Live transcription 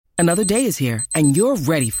Another day is here, and you're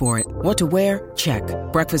ready for it. What to wear? Check.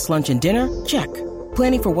 Breakfast, lunch, and dinner? Check.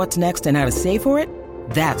 Planning for what's next and how to save for it?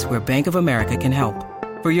 That's where Bank of America can help.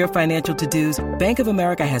 For your financial to-dos, Bank of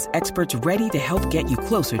America has experts ready to help get you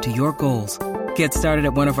closer to your goals. Get started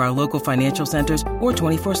at one of our local financial centers or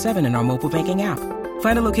 24/7 in our mobile banking app.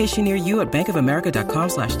 Find a location near you at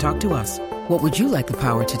bankofamerica.com/talktous. What would you like the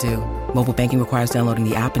power to do? Mobile banking requires downloading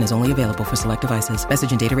the app and is only available for select devices.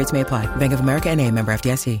 Message and data rates may apply. Bank of America N.A., member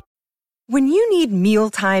FDIC. When you need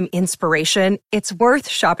mealtime inspiration, it's worth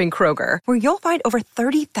shopping Kroger, where you'll find over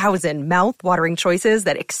 30,000 mouth-watering choices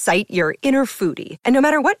that excite your inner foodie. And no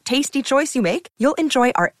matter what tasty choice you make, you'll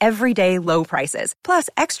enjoy our everyday low prices, plus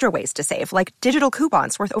extra ways to save, like digital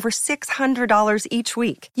coupons worth over $600 each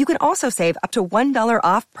week. You can also save up to $1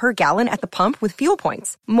 off per gallon at the pump with fuel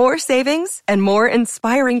points. More savings and more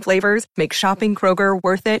inspiring flavors make shopping Kroger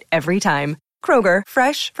worth it every time. Kroger,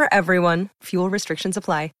 fresh for everyone. Fuel restrictions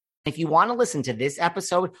apply. If you want to listen to this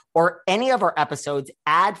episode or any of our episodes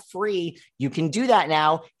ad-free, you can do that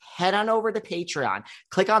now. Head on over to Patreon.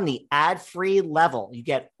 Click on the ad-free level. You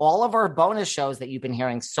get all of our bonus shows that you've been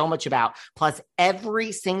hearing so much about. Plus,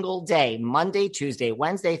 every single day, Monday, Tuesday,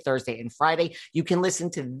 Wednesday, Thursday, and Friday, you can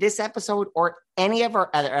listen to this episode or any of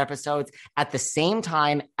our other episodes at the same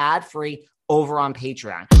time, ad-free, over on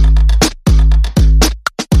Patreon.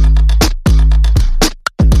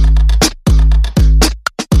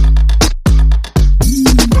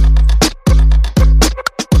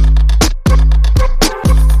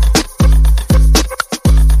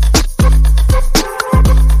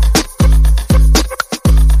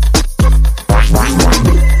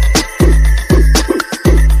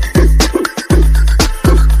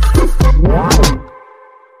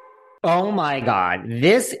 Oh my God.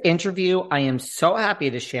 This interview, I am so happy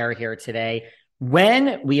to share here today.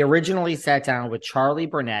 When we originally sat down with CHARLI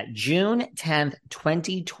Burnett, June 10th,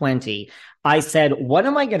 2020, I said, what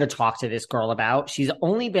am I going to talk to this girl about? She's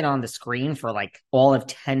only been on the screen for like all of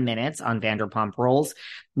 10 minutes on Vanderpump Rules.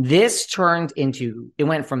 This it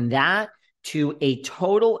went from that to a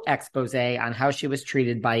total expose on how she was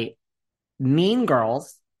treated by mean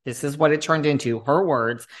girls. This is what it turned into, her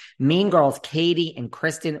words. Mean girls, Katie and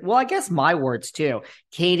Kristen. Well, I guess my words too.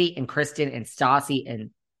 Katie and Kristen and Stassi, and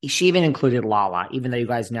she even included Lala, even though you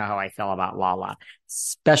guys know how I feel about Lala.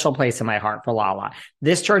 Special place in my heart for Lala.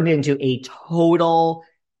 This turned into a total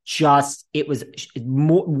it was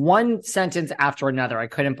one sentence after another. I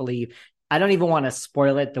couldn't believe. I don't even want to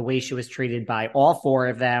spoil it, the way she was treated by all four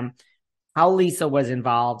of them, how Lisa was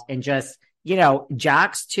involved, and just,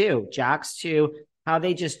 Jax too, how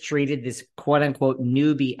they just treated this quote unquote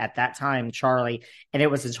newbie at that time, CHARLI. And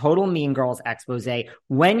it was a total Mean Girls expose.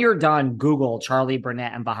 When you're done, Google CHARLI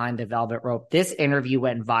Burnett and Behind the Velvet Rope. This interview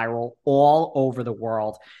went viral all over the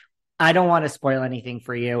world. I don't want to spoil anything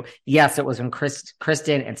for you. Yes, it was when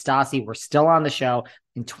Kristen and Stassi were still on the show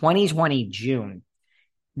in 2020, June.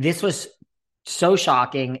 This was so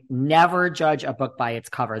shocking. Never judge a book by its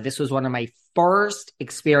cover. This was one of my first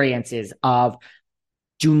experiences of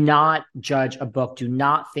do not judge a book. Do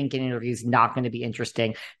not think an interview is not going to be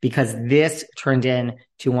interesting, because this turned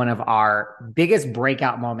into one of our biggest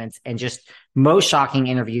breakout moments and just most shocking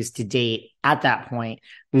interviews to date at that point.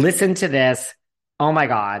 Listen to this. Oh my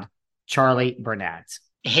God. CHARLI Burnett.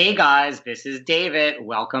 Hey guys, this is David.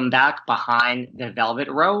 Welcome back Behind the Velvet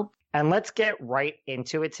Rope. And let's get right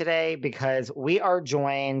into it today, because we are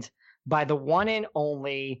joined by the one and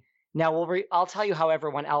only. Now, I'll tell you how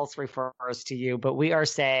everyone else refers to you, but we are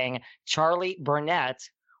saying CHARLI Burnett,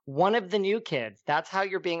 one of the new kids. That's how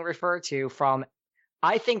you're being referred to from,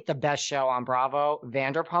 I think, the best show on Bravo,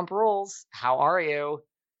 Vanderpump Rules. How are you?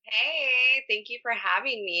 Hey, thank you for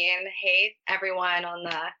having me. And hey, everyone on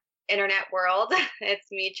the internet world. It's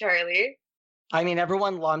me, CHARLI. I mean,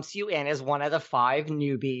 everyone lumps you in as one of the 5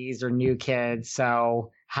 newbies or new kids.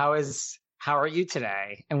 So how are you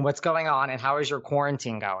today, and what's going on, and how is your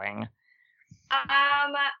quarantine going? I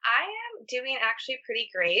am doing actually pretty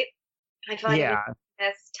great. I feel like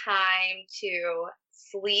this time to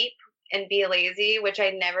sleep and be lazy, which I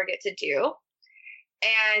never get to do.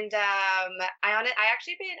 And I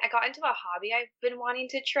got into a hobby I've been wanting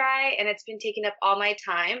to try, and it's been taking up all my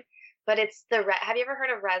time. But it's have you ever heard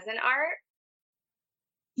of resin art?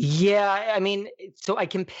 Yeah, I mean, so I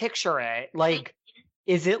can picture it. Like,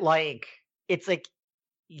 is it like? It's like,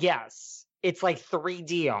 yes, it's like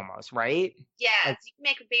 3D almost, right? Yes, you can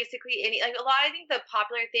make basically any, like a lot. I think the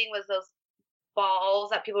popular thing was those balls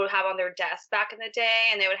that people would have on their desk back in the day,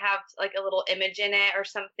 and they would have like a little image in it or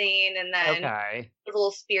something, and then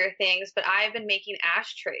little spear things. But I've been making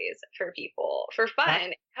ashtrays for people for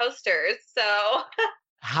fun, coasters. So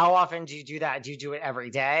How often do you do that? Do you do it every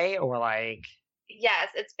day or like? Yes,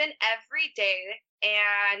 it's been every day,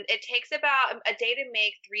 and it takes about a day to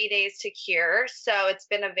make, 3 days to cure. So it's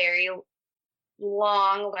been a very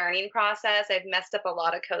long learning process. I've messed up a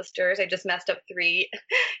lot of coasters. I just messed up three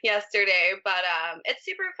yesterday, but it's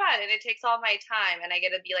super fun and it takes all my time, and I get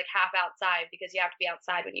to be like half outside because you have to be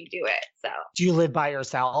outside when you do it. So Do you live by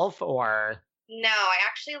yourself or? no, I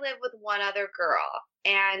actually live with one other girl,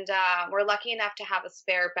 and we're lucky enough to have a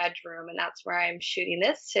spare bedroom, and that's where I'm shooting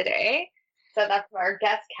this today. So that's our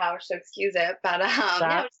guest couch, so excuse it. But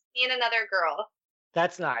yeah, it's me and another girl.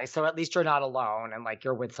 That's nice. So at least you're not alone and like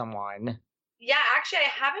you're with someone. Yeah, actually,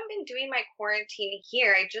 I haven't been doing my quarantine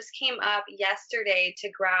here. I just came up yesterday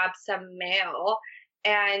to grab some mail,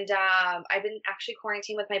 and I've been actually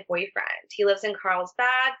quarantined with my boyfriend. He lives in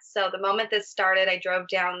Carlsbad, so the moment this started, I drove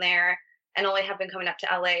down there and only have been coming up to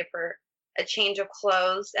LA for a change of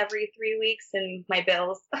clothes every 3 weeks and my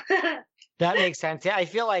bills. That makes sense. Yeah, I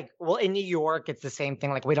feel like, well, in New York, it's the same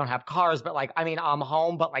thing. Like, we don't have cars, but like, I mean, I'm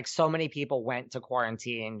home, but like, so many people went to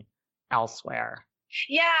quarantine elsewhere.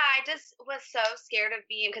 Yeah, I just was so scared of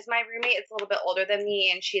being, because my roommate is a little bit older than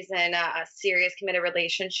me, and she's in a serious committed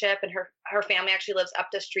relationship, and her family actually lives up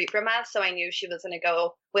the street from us, so I knew she was going to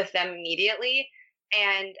go with them immediately,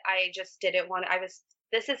 and I just didn't want.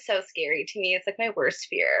 This is so scary to me. It's like my worst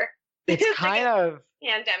fear. It's kind of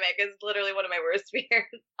pandemic is literally one of my worst fears.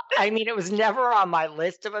 I mean, it was never on my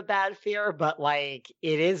list of a bad fear, but like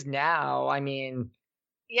it is now. I mean,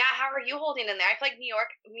 yeah, how are you holding in there? I feel like New York,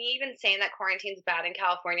 me even saying that quarantine's bad in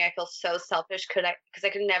California, I feel so selfish because I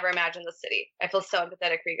could never imagine the city. I feel so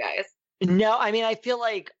empathetic for you guys. No, I mean, I feel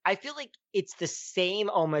like it's the same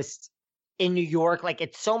almost in New York. Like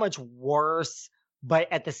it's so much worse,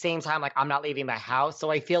 but at the same time, like I'm not leaving my house. So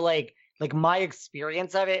I feel like my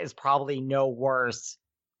experience of it is probably no worse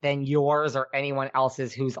than yours or anyone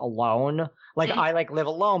else's who's alone. Like I like live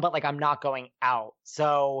alone, but like I'm not going out.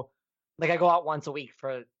 So like I go out once a week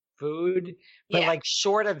for food, but like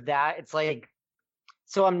short of that, it's like,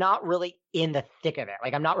 so I'm not really in the thick of it.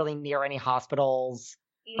 Like I'm not really near any hospitals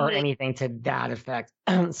or anything to that effect.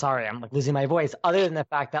 Sorry, I'm like losing my voice. Other than the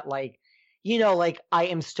fact that like, you know, like I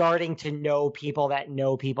am starting to know people that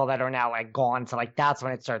are now like gone. So like that's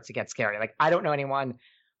when it starts to get scary. Like I don't know anyone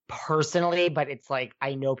personally, but it's like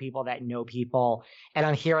I know people that know people, and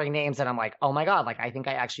I'm hearing names and I'm like, oh my God, like I think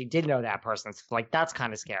I actually did know that person. So like that's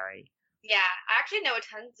kind of scary. Yeah, I actually know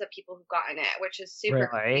tons of people who've gotten it, which is super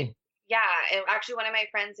Really? Yeah, and actually one of my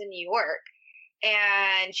friends in New York,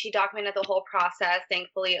 and she documented the whole process.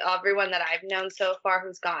 Thankfully, everyone that I've known so far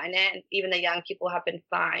who's gotten it, and even the young people, have been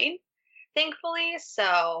fine, thankfully.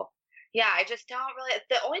 So yeah, I just don't really,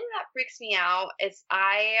 the only thing that freaks me out is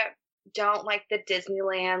I don't like the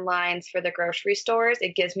Disneyland lines for the grocery stores.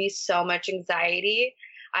 It gives me so much anxiety.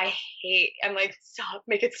 I'm like, stop,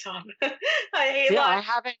 make it stop. I hate lines.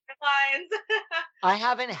 I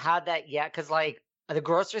haven't had that yet because like the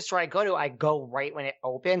grocery store I go to, I go right when it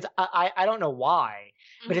opens. I don't know why,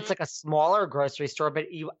 but it's like a smaller grocery store, but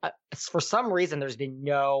for some reason there's been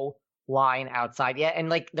no line outside yet. And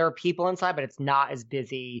like there are people inside, but it's not as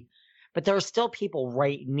busy, but there are still people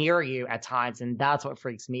right near you at times. And that's what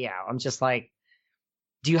freaks me out. I'm just like,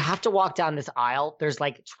 do you have to walk down this aisle? There's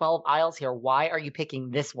like 12 aisles here. Why are you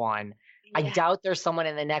picking this one? Yeah. I doubt there's someone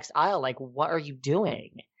in the next aisle. Like, what are you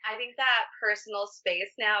doing? I think that personal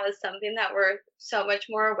space now is something that we're so much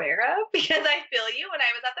more aware of, because I feel you. When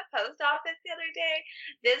I was at the post office the other day,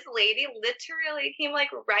 this lady literally came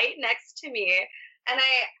like right next to me. And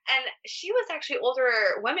she was actually older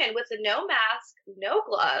woman with no mask, no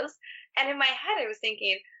gloves. And in my head, I was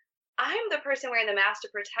thinking, I'm the person wearing the mask to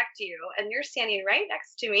protect you, and you're standing right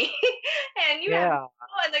next to me. And you have,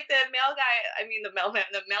 and like the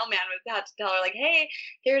mailman had to tell her like, hey,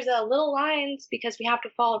 there's a little lines because we have to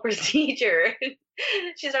follow procedure.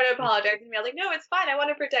 She started apologizing to me. I was like, no, it's fine. I want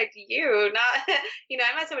to protect you, not,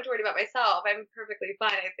 I'm not so much worried about myself. I'm perfectly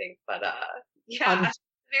fine, I think. But yeah.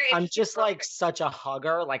 I'm just like such a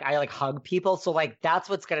hugger. Like I like hug people. So like that's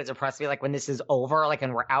what's gonna depress me. Like when this is over, like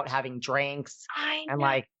and we're out having drinks, and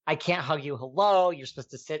like I can't hug you. Hello, you're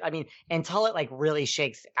supposed to sit. I mean, until it like really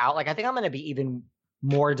shakes out. Like I think I'm gonna be even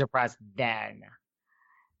more depressed then.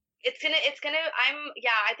 I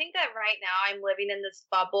think that right now I'm living in this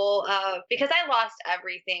bubble of, because I lost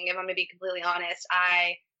everything. If I'm gonna be completely honest,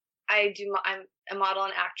 I'm a model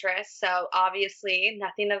and actress, so obviously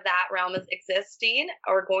nothing of that realm is existing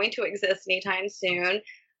or going to exist anytime soon.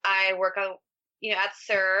 I work on, at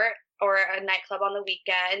SUR or a nightclub on the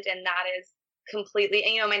weekend, and that is completely,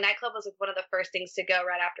 my nightclub was one of the first things to go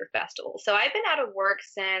right after festivals. So I've been out of work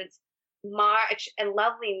since March, and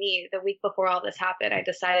lovely me, the week before all this happened, I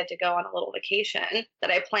decided to go on a little vacation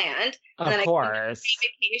that I planned. Of and then course. I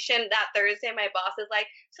vacation that Thursday. My boss is like,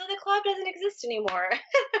 "So the club doesn't exist anymore."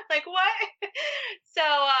 Like, what? So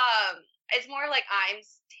it's more like I'm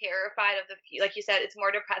terrified of the future. Like you said, it's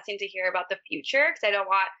more depressing to hear about the future because I don't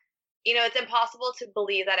want, it's impossible to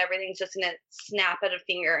believe that everything's just going to snap at a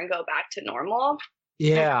finger and go back to normal.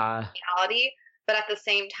 Yeah. Reality. But at the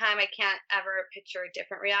same time, I can't ever picture a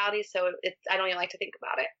different reality. So I don't even like to think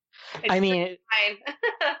about it. I mean,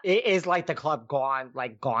 is like the club gone?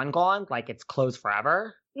 Like it's closed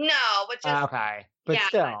forever? No, but just okay, but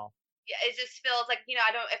still. Yeah, it just feels like,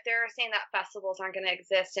 if they're saying that festivals aren't going to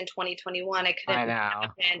exist in 2021, I couldn't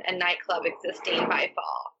imagine a nightclub existing by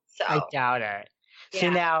fall. So I doubt it. Yeah. So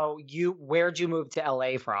now where'd you move to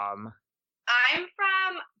LA from? I'm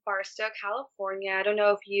from Barstow, California. I don't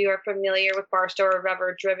know if you are familiar with Barstow or have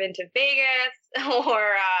ever driven to Vegas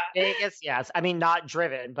or Vegas, yes. I mean, not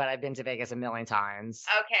driven, but I've been to Vegas a million times.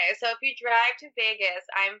 Okay, so if you drive to Vegas,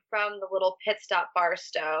 I'm from the little pit stop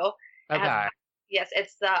Barstow. Okay. Yes,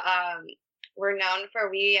 it's we're known for,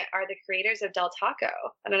 we are the creators of Del Taco.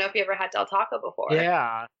 I don't know if you ever had Del Taco before.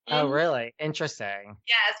 Yeah. Oh, really? Interesting.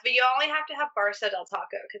 Yes, but you only have to have Barstow Del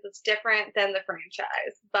Taco because it's different than the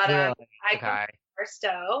franchise. But really? I come from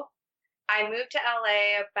Barstow. I moved to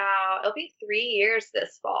LA it'll be 3 years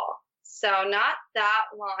this fall. So not that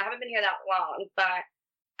long. I haven't been here that long, but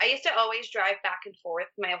I used to always drive back and forth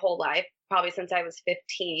my whole life, probably since I was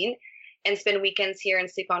 15. And spend weekends here and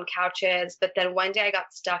sleep on couches. But then one day I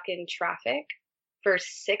got stuck in traffic for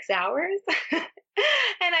 6 hours. And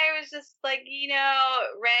I was just like,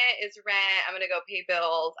 rent is rent. I'm going to go pay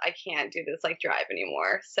bills. I can't do this drive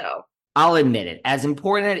anymore. So I'll admit it. As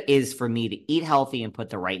important it is for me to eat healthy and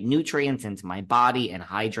put the right nutrients into my body and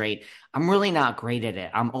hydrate, I'm really not great at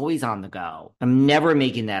it. I'm always on the go. I'm never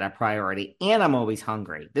making that a priority, and I'm always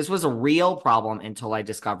hungry. This was a real problem until I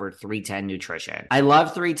discovered 310 Nutrition. I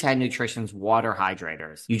love 310 Nutrition's water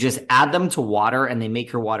hydrators. You just add them to water and they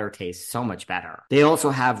make your water taste so much better. They also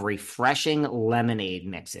have refreshing lemonade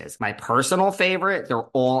mixes. My personal favorite, they're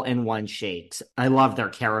all-in-one shakes. I love their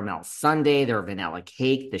caramel sundae, their vanilla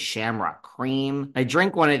cake, the shamrock cream. I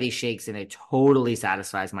drink one of these shakes and it totally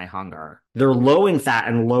satisfies my hunger. They're low in fat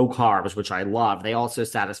and low carbs, which I love. They also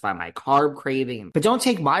satisfy my carb craving. But don't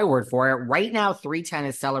take my word for it. Right now, 310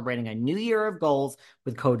 is celebrating a new year of goals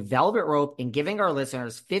with code Velvet Rope and giving our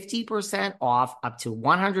listeners 50% off, up to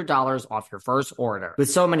 $100 off your first order. With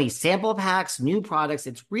so many sample packs, new products,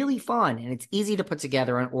 it's really fun and it's easy to put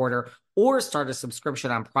together an order or start a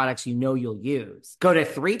subscription on products you'll use. Go to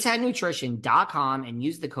 310nutrition.com and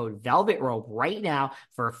use the code Velvet Rope right now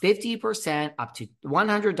for 50% up to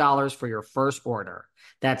 $100 for your first order.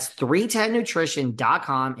 That's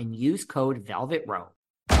 310nutrition.com and use code Velvet Rope.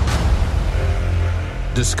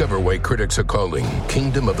 Discover why critics are calling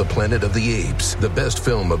Kingdom of the Planet of the Apes the best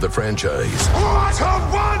film of the franchise. What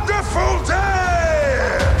a wonderful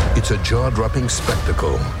day! It's a jaw-dropping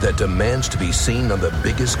spectacle that demands to be seen on the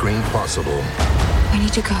biggest screen possible. We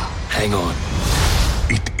need to go. Hang on.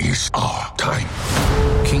 It is our time.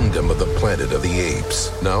 Kingdom of the Planet of the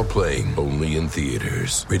Apes. Now playing only in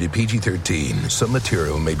theaters. Rated PG-13. Some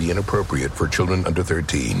material may be inappropriate for children under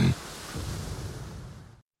 13.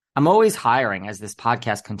 I'm always hiring as this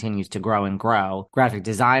podcast continues to grow and grow. Graphic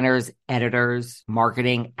designers, editors,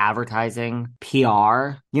 marketing, advertising,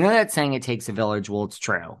 PR. You know that saying it takes a village? Well, it's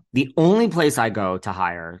true. The only place I go to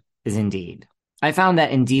hire is Indeed. I found that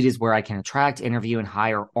Indeed is where I can attract, interview, and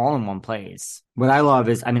hire all in one place. What I love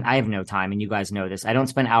is, I have no time, and you guys know this. I don't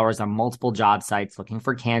spend hours on multiple job sites looking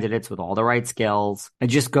for candidates with all the right skills. I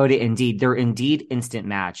just go to Indeed. Their Indeed Instant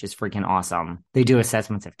Match is freaking awesome. They do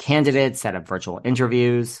assessments of candidates, set up virtual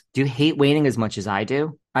interviews. Do you hate waiting as much as I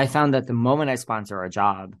do? I found that the moment I sponsor a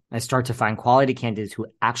job, I start to find quality candidates who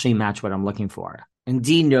actually match what I'm looking for.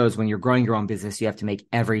 Indeed knows when you're growing your own business, you have to make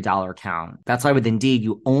every dollar count. That's why with Indeed,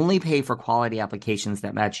 you only pay for quality applications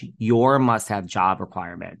that match your must-have job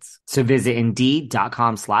requirements. So visit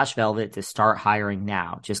Indeed.com/velvet to start hiring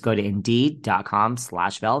now. Just go to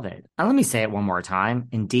Indeed.com/velvet. And let me say it one more time.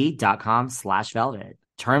 Indeed.com/velvet.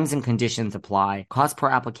 Terms and conditions apply. Cost per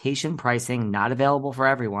application pricing not available for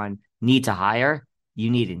everyone. Need to hire?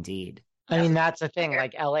 You need Indeed. I mean, that's the thing.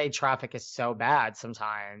 Like, LA traffic is so bad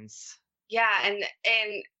sometimes. Yeah, and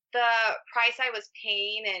the price I was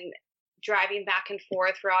paying and driving back and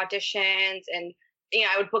forth for auditions, and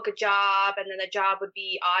I would book a job, and then the job would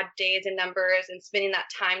be odd days and numbers, and spending that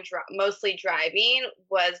time mostly driving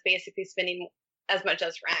was basically spending as much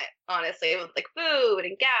as rent, honestly, with food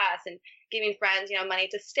and gas and giving friends, money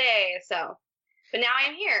to stay. So But now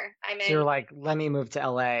I'm here. So you're like, let me move to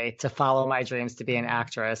LA to follow my dreams to be an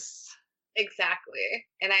actress. Exactly.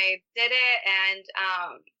 And I did it. And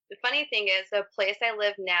the funny thing is, the place I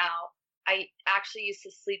live now, I actually used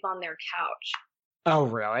to sleep on their couch. Oh,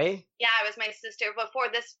 really? Yeah, it was my sister. Before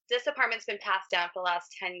this apartment's been passed down for the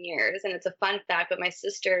last 10 years. And it's a fun fact, but my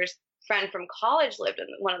sister's friend from college lived in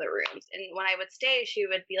one of the rooms. And when I would stay, she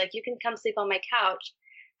would be like, you can come sleep on my couch.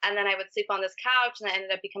 And then I would sleep on this couch, and I ended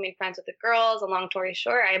up becoming friends with the girls. And long story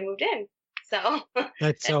short, I moved in. So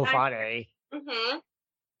that's so funny. Mm-hmm.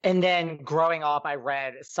 And then growing up, I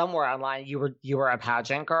read somewhere online you were a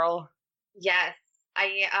pageant girl. Yes,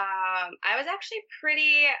 I was actually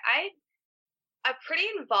pretty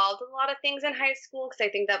involved with a lot of things in high school, because I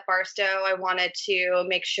think that Barstow, I wanted to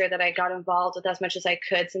make sure that I got involved with as much as I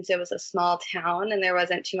could, since it was a small town and there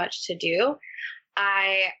wasn't too much to do.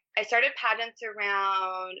 I started pageants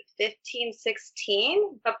around 15,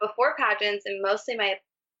 16, but before pageants, and mostly my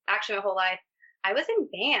whole life, I was in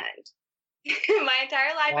band. My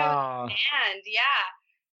entire life I was in band, yeah.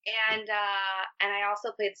 And I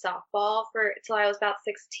also played softball till I was about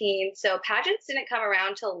 16. So pageants didn't come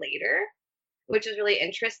around till later, which is really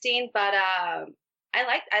interesting. But I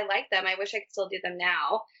like them. I wish I could still do them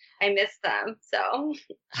now. I miss them. So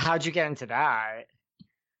how'd you get into that?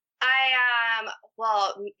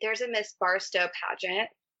 Well, there's a Miss Barstow pageant,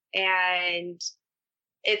 and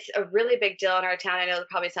it's a really big deal in our town. I know it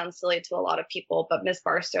probably sounds silly to a lot of people, but Miss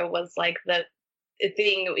Barstow was like the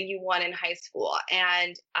thing you won in high school.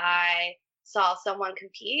 And I saw someone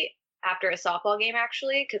compete after a softball game,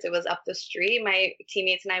 actually, because it was up the street. My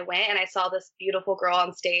teammates and I went, and I saw this beautiful girl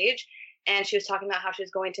on stage, and she was talking about how she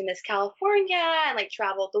was going to Miss California and like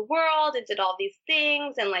traveled the world and did all these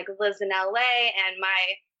things and like lives in LA. And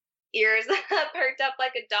my ears perked up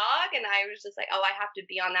like a dog, and I was just like, oh, I have to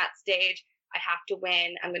be on that stage. I have to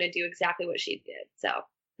win. I'm going to do exactly what she did. So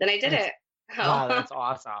then I did it. Wow, that's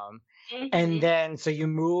awesome. Mm-hmm. And then, so you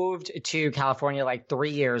moved to California like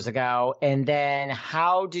 3 years ago. And then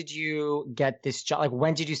how did you get this job? Like,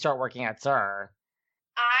 when did you start working at SUR?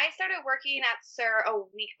 I started working at SUR a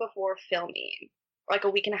week before filming, like a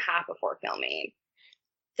week and a half before filming.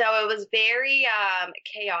 So it was very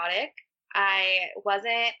chaotic. I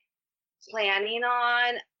wasn't planning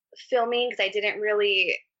on filming because I didn't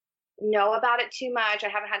really know about it too much. I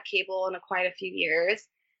haven't had cable in quite a few years.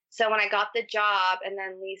 So when I got the job, and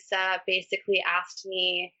then Lisa basically asked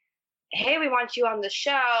me, hey, we want you on the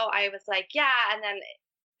show, I was like, yeah. And then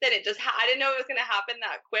it just, I didn't know it was going to happen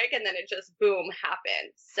that quick. And then it just, boom,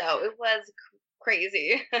 happened. So it was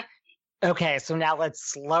crazy. Okay, so now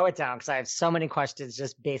let's slow it down, because I have so many questions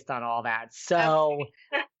just based on all that. So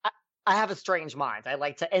I have a strange mind. I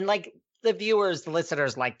like to, and like the viewers, the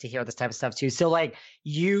listeners like to hear this type of stuff too. So like,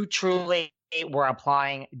 you truly were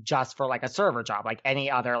applying just for like a server job, like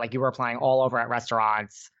any other, like you were applying all over at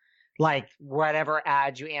restaurants, like whatever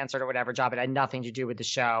ad you answered or whatever job, it had nothing to do with the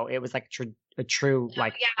show. It was like a true,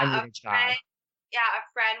 like, I need a job. A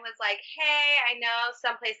friend was like, hey, I know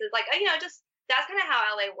some places, like, just, that's kind of how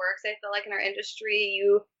LA works. I feel like in our industry,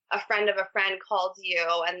 a friend of a friend calls you,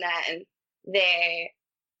 and then they,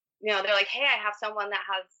 they're like, hey, I have someone that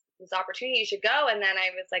has this opportunity, you should go. And then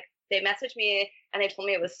I was like, they messaged me and they told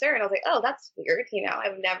me it was SUR, and I was like, oh, that's weird.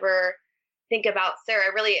 I've never think about SUR.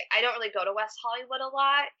 I don't really go to West Hollywood a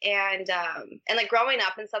lot. And like growing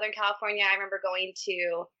up in Southern California, I remember going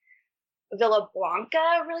to Villa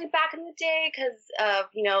Blanca really back in the day, because of,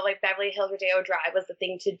 like Beverly Hills Rodeo Drive was the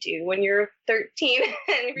thing to do when you're 13.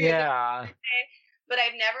 And yeah. But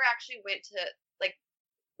I've never actually went to, like,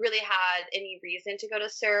 really had any reason to go to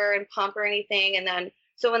SUR and Pump or anything. And then,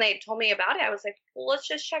 so when they told me about it, I was like, well, let's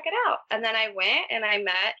just check it out. And then I went and I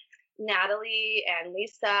met Natalie and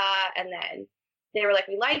Lisa, and then they were like,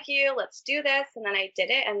 we like you, let's do this. And then I did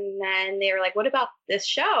it. And then they were like, what about this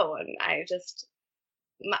show? And I was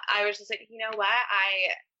just like, you know what?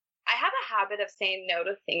 I have a habit of saying no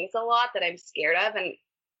to things a lot that I'm scared of. And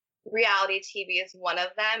reality TV is one of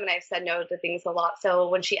them. And I've said no to things a lot. So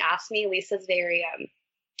when she asked me, Lisa's very,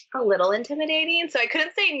 a little intimidating. So I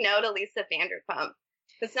couldn't say no to Lisa Vanderpump.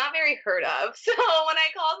 It's not very heard of. So when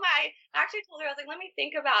I called I actually told her, I was like, let me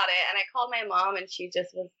think about it. And I called my mom, and she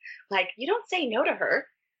just was like, you don't say no to her.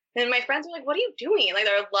 And my friends were like, what are you doing? Like,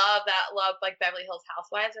 they love like Beverly Hills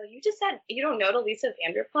Housewives. Like, you just said you don't know to Lisa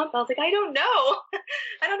Vanderpump. I was like, I don't know.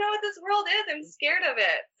 I don't know what this world is. I'm scared of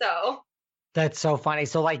it. So that's so funny.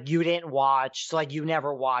 So like, you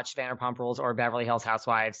never watched Vanderpump Rules or Beverly Hills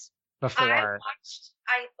Housewives before?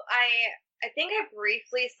 I think I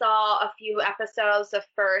briefly saw a few episodes the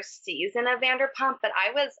first season of Vanderpump, but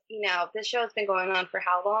I was, this show has been going on for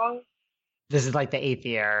how long? This is like the 8th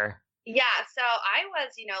year. Yeah, so I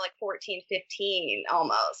was, like 14, 15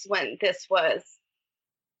 almost when this was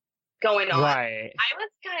going on. Right. I was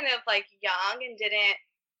kind of like young and didn't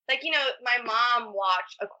like, my mom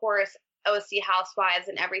watched, of course, OC Housewives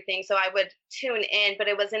and everything, so I would tune in, but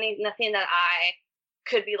it wasn't nothing that I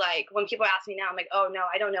could be like, when people ask me now, I'm like, oh no,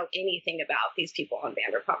 I don't know anything about these people on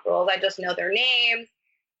Vanderpump Rules. I just know their names,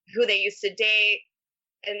 who they used to date,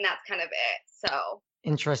 and that's kind of it. So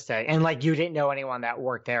Interesting. And like you didn't know anyone that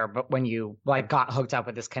worked there, but when you like got hooked up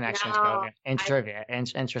with this connection no, and trivia,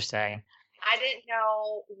 interesting. I didn't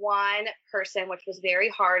know one person, which was very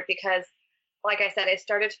hard because, like I said, I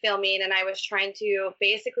started filming and I was trying to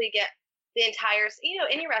basically get the entire,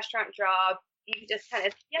 any restaurant job, you just you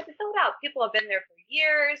have to fill it out. People have been there for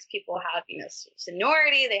years. People have,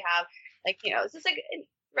 seniority. They have it's just like a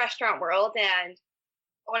restaurant world. And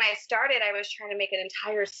when I started, I was trying to make an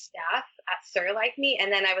entire staff at SUR like me.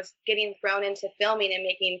 And then I was getting thrown into filming and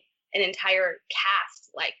making an entire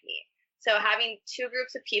cast like me. So having two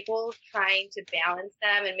groups of people trying to balance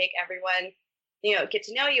them and make everyone, get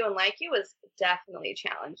to know you and like you was definitely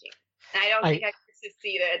challenging. And I don't think I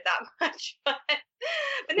succeeded that much.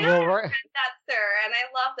 But now I'm friends at SUR, and I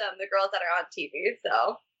love them, the girls that are on TV.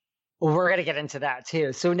 So we're going to get into that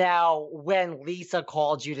too. So now when Lisa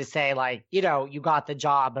called you to say like, you got the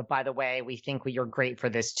job, but by the way, we think you're great for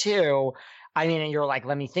this too. I mean, and you're like,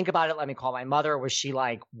 let me think about it. Let me call my mother. Was she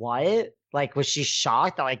like, what? Like, was she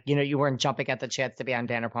shocked that like, you weren't jumping at the chance to be on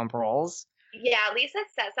Vanderpump Rules? Yeah, Lisa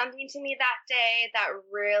said something to me that day that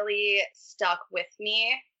really stuck with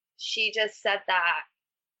me. She just said that,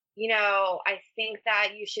 I think that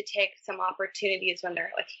you should take some opportunities when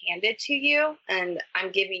they're like handed to you, and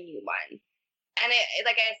I'm giving you one. And it,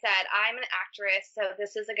 like I said, I'm an actress, so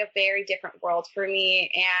this is like a very different world for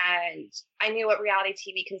me. And I knew what reality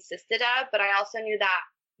TV consisted of, but I also knew that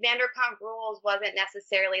Vanderpump Rules wasn't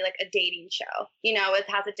necessarily like a dating show. It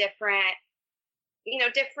has a different,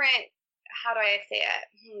 how do I say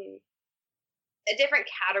it? A different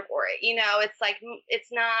category. It's like, it's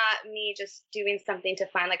not me just doing something to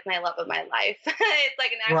find like my love of my life. It's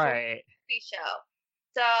like an actual TV show.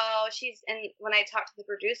 So and when I talked to the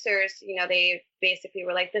producers, they basically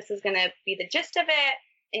were like, this is going to be the gist of it,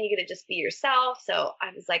 and you get to just be yourself. So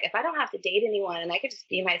I was like, if I don't have to date anyone and I could just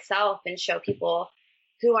be myself and show people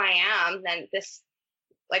who I am, then this,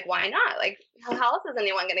 like, why not? Like, how else is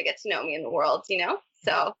anyone going to get to know me in the world,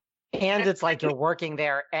 So. And it's like you're working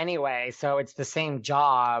there anyway, so it's the same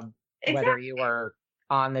job, whether you were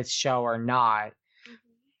on this show or not. Mm-hmm.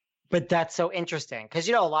 But that's so interesting because,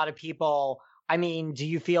 a lot of people, I mean, do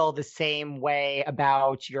you feel the same way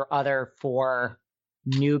about your other 4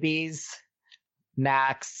 newbies?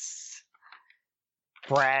 Max,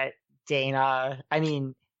 Brett, Dana,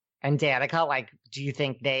 and Danica? Like, do you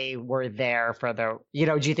think they were there for do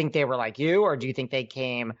you think they were like you, or do you think they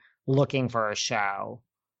came looking for a show?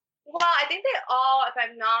 Well, I think they all, if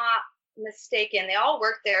I'm not mistaken, they all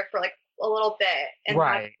worked there for like a little bit. And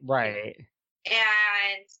right.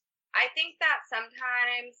 And I think that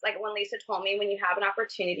sometimes, like when Lisa told me, when you have an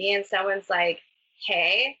opportunity and someone's like,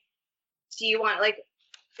 hey, do you want, like,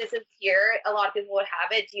 this is here, a lot of people would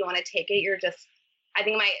have it. Do you want to take it? I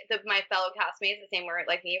think my fellow castmates, the same word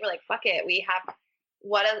like me, were like, fuck it. We have,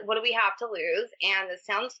 what do we have to lose? And this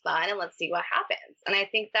sounds fun, and let's see what happens. And I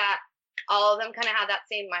think that all of them kind of had that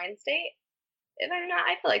same mind state. If I'm not,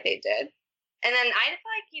 I feel like they did. And then I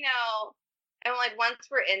feel like, and like once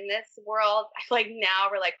we're in this world, I feel like now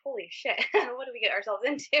we're like, holy shit, what do we get ourselves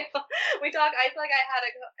into? I feel like I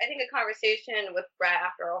had a conversation with Brett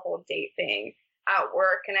after a whole date thing at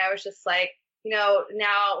work. And I was just like, now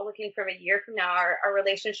looking from a year from now, our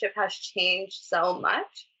relationship has changed so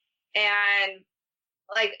much. And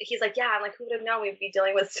like, he's like, yeah, I'm like, who would have known we'd be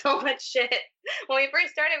dealing with so much shit? When we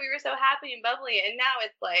first started, we were so happy and bubbly. And now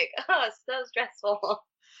it's like, oh, it's so stressful.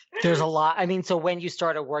 There's a lot. I mean, so when you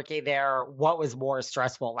started working there, what was more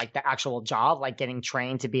stressful? Like the actual job, like getting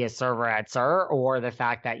trained to be a server at SUR, or the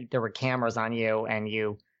fact that there were cameras on you and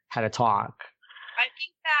you had to talk? I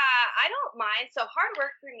think that I don't mind. So hard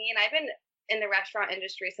work for me, and I've been in the restaurant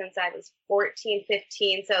industry since I was 14,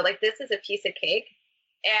 15. So like this is a piece of cake.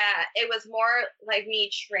 And it was more like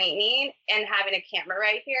me training and having a camera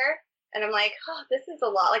right here. And I'm like, oh, this is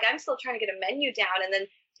a lot. Like, I'm still trying to get a menu down. And then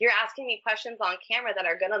you're asking me questions on camera that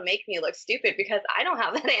are going to make me look stupid because I don't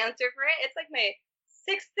have that answer for it. It's like my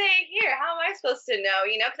 6th day here. How am I supposed to know?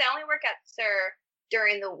 Because I only work at SUR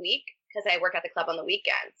during the week because I work at the club on the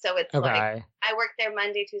weekend. So it's like I work there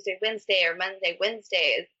Monday, Tuesday, Wednesday, or Monday,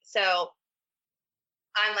 Wednesdays. So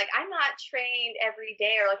I'm like, I'm not trained every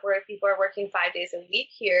day, or like where people are working 5 days a week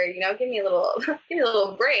here, give me a little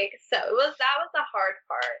break. So that was the hard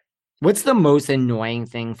part. What's the most annoying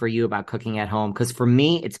thing for you about cooking at home? Because for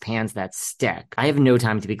me, it's pans that stick. I have no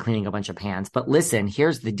time to be cleaning a bunch of pans. But listen,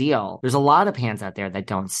 here's the deal. There's a lot of pans out there that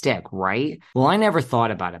don't stick, right? Well, I never thought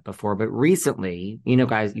about it before, but recently, you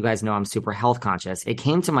guys know I'm super health conscious. It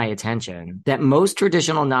came to my attention that most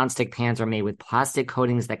traditional nonstick pans are made with plastic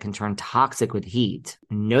coatings that can turn toxic with heat.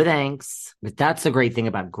 No thanks. But that's the great thing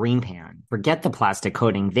about Green Pan. Forget the plastic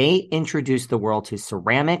coating. They introduced the world to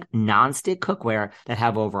ceramic nonstick cookware that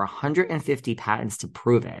have over 150 patents to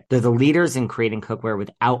prove it. They're the leaders in creating cookware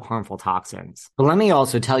without harmful toxins. But let me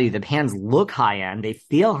also tell you, the pans look high-end. They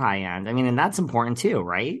feel high-end. I mean, and that's important too,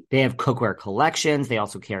 right? They have cookware collections. They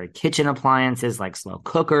also carry kitchen appliances like slow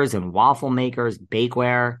cookers and waffle makers,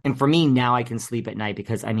 bakeware. And for me, now I can sleep at night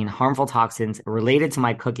because, I mean, harmful toxins related to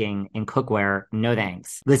my cooking and cookware, no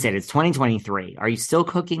thanks. Listen, it's 2023. Are you still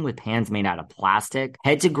cooking with pans made out of plastic?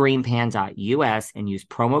 Head to greenpan.us and use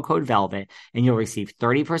promo code VELVET and you'll receive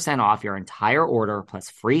 30% off your entire order plus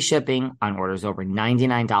free shipping on orders over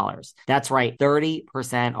 $99. That's right,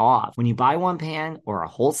 30% off. When you buy one pan or a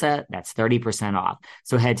whole set, that's 30% off.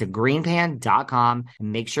 So head to greenpan.com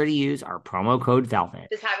and make sure to use our promo code VELVET.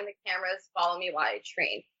 Just having the cameras follow me while I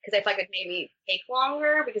train, because I feel like it made me take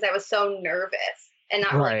longer because I was so nervous and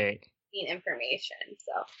not really seeing information.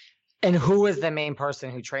 So. And who was the main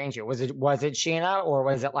person who trained you? Was it Sheena, or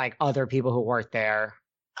was it like other people who worked there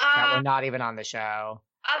that were not even on the show?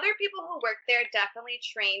 Other people who worked there definitely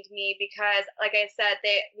trained me because, like I said,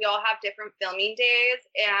 we all have different filming days,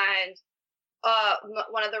 and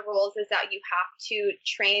one of the rules is that you have to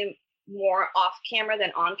train more off camera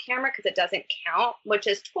than on camera because it doesn't count, which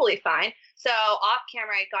is totally fine. So off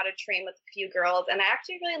camera, I got to train with a few girls, and I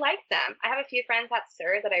actually really like them. I have a few friends at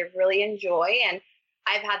SUR that I really enjoy, and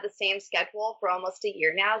I've had the same schedule for almost a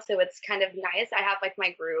year now, so it's kind of nice. I have like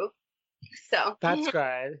my groove. So that's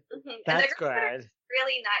good. That's good.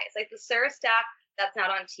 Really nice. Like the SUR staff that's not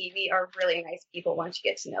on TV are really nice people once you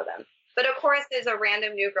get to know them. But of course, there's a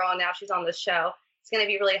random new girl, and now she's on the show. It's going to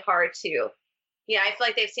be really hard to. Yeah, I feel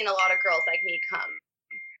like they've seen a lot of girls like me come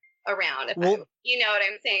around. You know what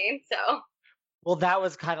I'm saying? So. Well, that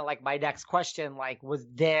was kind of like my next question. Like, was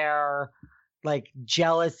there like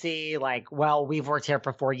jealousy? Like, well, we've worked here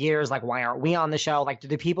for 4 years. Like, why aren't we on the show? Like, do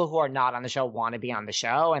the people who are not on the show want to be on the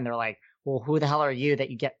show? And they're like, well, who the hell are you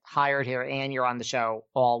that you get hired here and you're on the show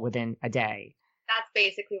all within a day? That's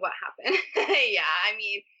basically what happened. Yeah, I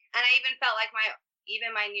mean, and I even felt like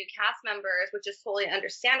my new cast members, which is totally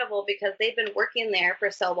understandable because they've been working there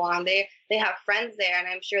for so long. They have friends there, and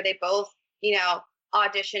I'm sure they both,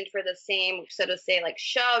 auditioned for the same, so to say, like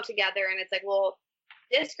show together. And it's like, well,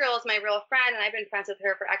 this girl is my real friend, and I've been friends with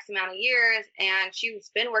her for X amount of years, and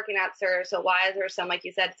she's been working at SUR. So why is there some, like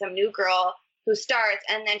you said, some new girl who starts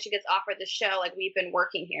and then she gets offered the show? Like, we've been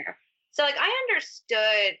working here. So like, I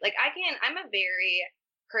understood, like I'm a very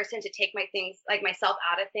person to take my things, like myself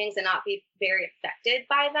out of things and not be very affected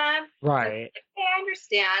by them. Right. Like, hey, I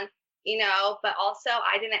understand, but also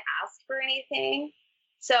I didn't ask for anything.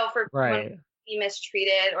 So for when be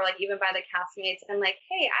mistreated or like even by the castmates, I'm like,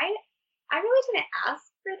 hey, I really didn't ask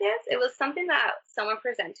for this. It was something that someone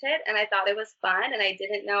presented and I thought it was fun, and I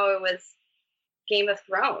didn't know it was Game of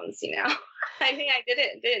Thrones, I mean, I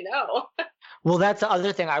didn't know. Well, that's the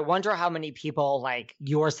other thing. I wonder how many people, like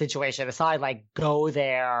your situation aside, like go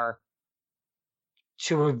there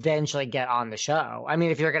to eventually get on the show. I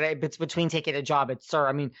mean, if it's between taking a job at SUR,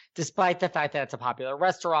 I mean, despite the fact that it's a popular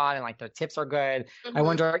restaurant and like their tips are good, I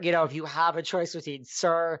wonder, if you have a choice between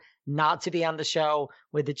SUR not to be on the show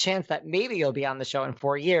with the chance that maybe you'll be on the show in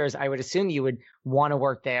 4 years, I would assume you would want to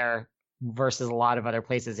work there versus a lot of other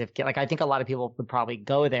places. I think a lot of people would probably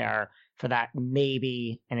go there for that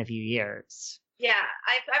maybe in a few years. Yeah,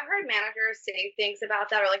 I've heard managers say things about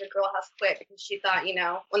that, or like a girl has quit because she thought,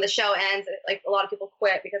 when the show ends, like a lot of people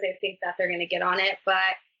quit because they think that they're going to get on it. But,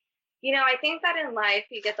 I think that in life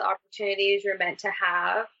you get the opportunities you're meant to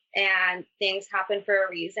have, and things happen for a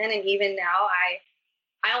reason. And even now,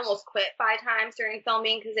 I almost quit 5 times during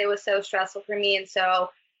filming because it was so stressful for me and so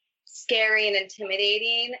scary and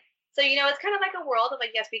intimidating. So, it's kind of like a world of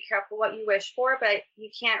like, yes, be careful what you wish for, but you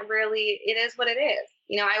can't really, it is what it is.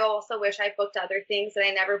 I also wish I booked other things that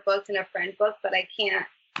I never booked and a friend booked, but I can't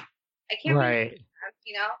right.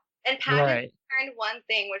 And pageants learned one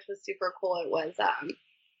thing, which was super cool. It was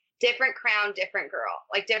different crown, different girl,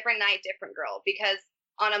 like different night, different girl, because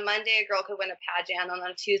on a Monday, a girl could win a pageant, and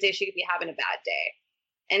on a Tuesday, she could be having a bad day.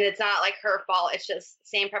 And it's not like her fault. It's just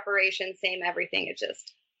same preparation, same everything. It's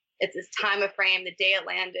this time of frame, the day it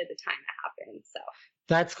landed, the time it happened. So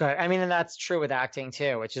that's good. I mean, and that's true with acting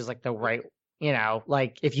too, which is like the right,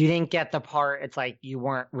 like if you didn't get the part, it's like you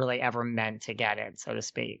weren't really ever meant to get it, so to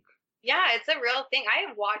speak. Yeah, it's a real thing.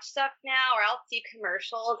 I watch stuff now, or I'll see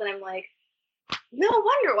commercials, and I'm like, no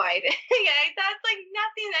wonder why. Yeah, that's like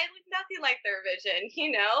nothing. I look nothing like their vision,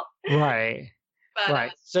 you know. Right. But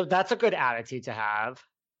Right. So that's a good attitude to have.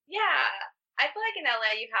 yeah, I feel like in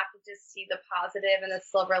LA you have to just see the positive and the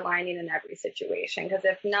silver lining in every situation, because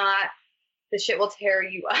if not, the shit will tear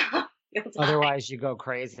you up. You'll die. Otherwise, you go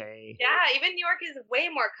crazy. Yeah, even New York is way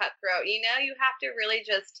more cutthroat. You know, you have to really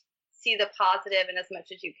just see the positive in as much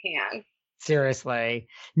as you can. Seriously.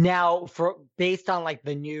 Now, based on like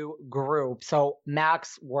the new group, so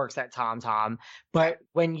Max works at TomTom, but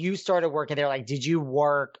when you started working there, like, did you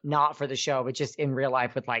work not for the show, but just in real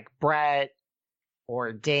life with like Brett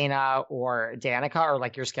or Dana or Danica, or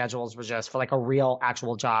like your schedules were just for like a real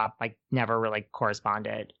actual job, like never really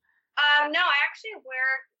corresponded? No, I actually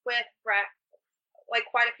worked with Brett like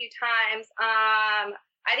quite a few times.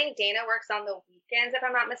 I think Dana works on the weekends, if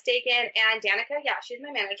I'm not mistaken. And Danica, yeah, she's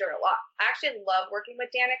my manager a lot. I actually love working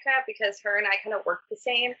with Danica because her and I kind of work the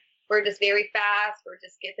same. We're just very fast. We're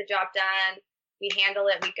just get the job done. We handle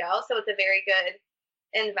it. We go. So it's a very good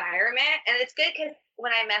environment. And it's good because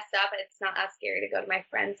when I mess up, it's not as scary to go to my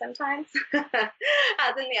friends sometimes.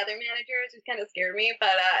 As in the other managers, just kind of scare me.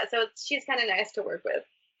 But so she's kind of nice to work with.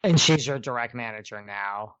 And she's your direct manager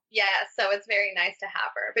now. Yeah, so it's very nice to have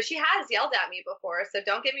her. But she has yelled at me before, so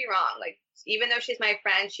don't get me wrong. Like, even though she's my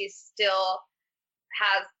friend, she still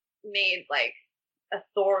has made, like,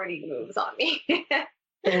 authority moves on me.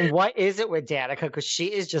 And what is it with Danica? Because she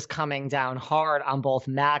is just coming down hard on both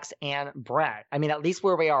Max and Brett. I mean, at least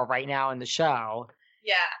where we are right now in the show.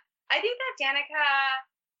 Yeah. I think that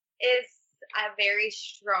Danica is very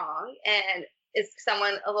strong and is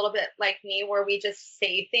someone a little bit like me, where we just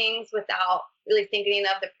say things without really thinking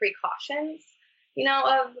of the precautions, you know,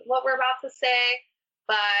 of what we're about to say.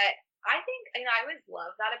 But I think, you know, I always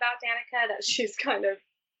love that about Danica, that she's kind of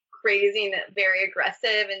crazy and very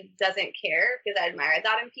aggressive and doesn't care, because I admire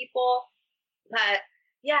that in people. But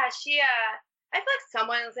yeah, I feel like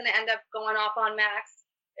someone's going to end up going off on Max.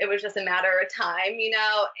 It was just a matter of time, you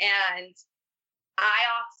know, and I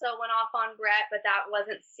also went off on Brett, but that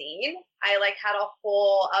wasn't seen. I like had a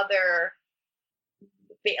whole other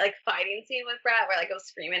like fighting scene with Brett where like I was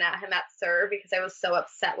screaming at him at serve because I was so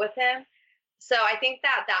upset with him. So I think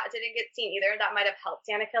that didn't get seen either. That might have helped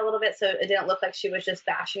Danica a little bit, so it didn't look like she was just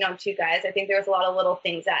bashing on two guys. I think there was a lot of little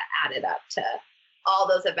things that added up to all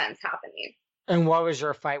those events happening. And what was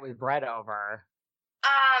your fight with Brett over?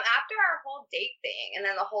 After our whole date thing and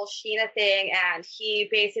then the whole Sheena thing, and he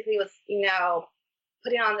basically was, you know,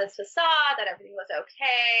 putting on this facade that everything was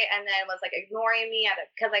okay, and then was like ignoring me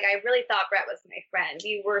because like I really thought Brett was my friend.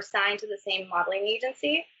 We were signed to the same modeling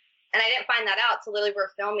agency, and I didn't find that out till literally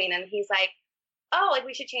we're filming, and he's like, oh, like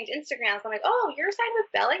we should change Instagrams. I'm like, oh, you're signed with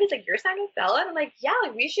Bella? He's like, you're signed with Bella? And I'm like, yeah,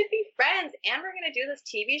 like we should be friends, and we're gonna do this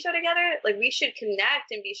TV show together. Like we should connect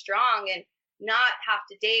and be strong and not have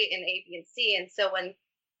to date in A, B, and C. And so when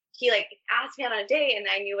he like asked me out on a date, and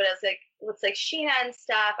I knew what it was like, what's like Sheena and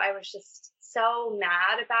stuff, I was just so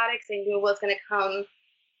mad about it because I knew what was going to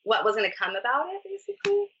come about it,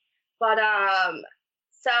 basically. But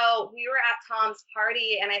so we were at Tom's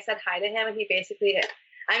party, and I said hi to him, and he basically,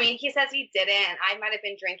 I mean, he says he didn't. I might have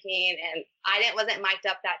been drinking, and I wasn't mic'd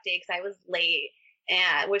up that day because I was late,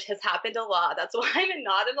 and which has happened a lot. That's why I'm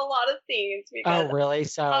not in a lot of scenes. Because, oh, really?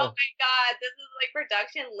 So, oh my God, this is like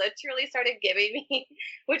production literally started giving me,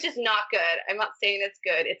 which is not good. I'm not saying it's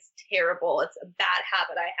good. It's terrible. It's a bad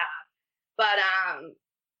habit I have. But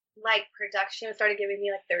like production started giving me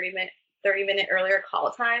like 30 minute earlier call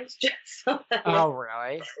times just so that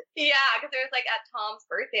really? Yeah, because there was like at Tom's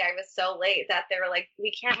birthday, I was so late that they were like, we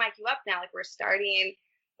can't mic you up now. Like we're starting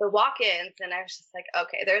the walk-ins, and I was just like,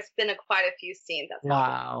 okay, there's been quite a few scenes. That's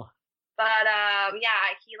wow. But yeah,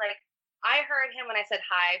 he like, I heard him when I said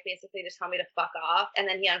hi, basically to tell me to fuck off, and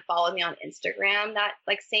then he unfollowed me on Instagram that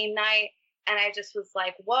like same night, and I just was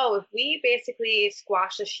like, whoa, if we basically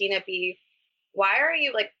squash the Sheena beef, why are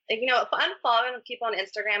you like, you know, unfollowing people on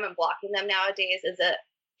Instagram and blocking them nowadays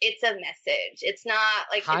it's a message. It's not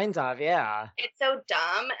like kind of, yeah. It's so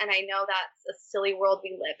dumb, and I know that's a silly world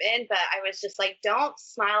we live in, but I was just like, don't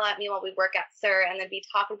smile at me while we work at Sir and then be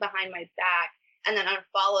talking behind my back and then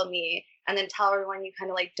unfollow me and then tell everyone you kind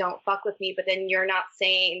of like don't fuck with me, but then you're not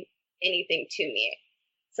saying anything to me.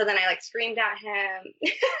 So then I like screamed at him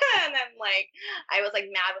and then like I was like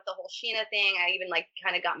mad with the whole Sheena thing. I even like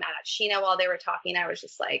kind of got mad at Sheena while they were talking. I was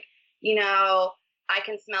just like, you know, I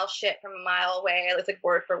can smell shit from a mile away. It's like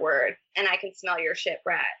word for word, and I can smell your shit,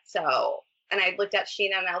 Brett. So, and I looked at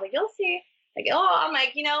Sheena and I was like, you'll see. Like, oh, I'm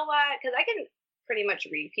like, you know what? Because I can pretty much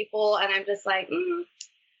read people, and I'm just like, all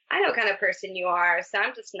I know what kind of person you are, so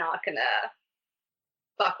I'm just not gonna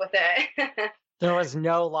fuck with it. There was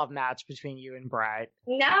no love match between you and Brett.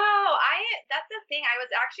 No, that's the thing. I was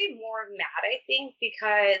actually more mad, I think,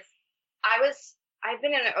 because I was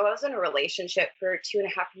in a relationship for 2.5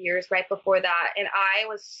 years right before that, and I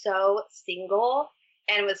was so single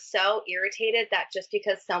and was so irritated that just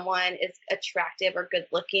because someone is attractive or good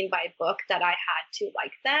looking by book that I had to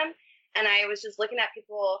like them. And I was just looking at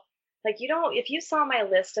people like, if you saw my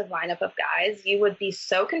list of lineup of guys, you would be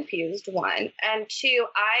so confused, one. And two,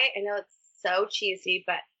 I know it's so cheesy,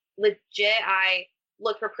 but legit, I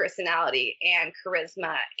look for personality and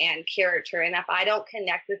charisma and character. And if I don't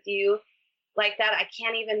connect with you like that, I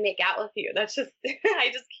can't even make out with you. That's just, I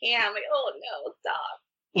just can't. I'm like, oh no, stop.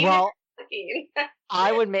 Well,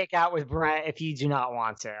 I would make out with Brett if you do not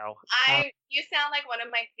want to. You sound like one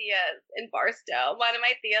of my tias in Barstow. One of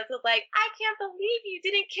my tias was like, I can't believe you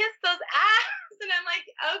didn't kiss those ass. And I'm like,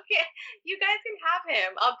 okay, you guys can have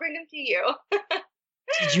him. I'll bring him to you.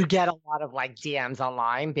 Did you get a lot of like DMs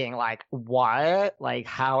online being like, what? Like,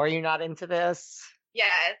 how are you not into this?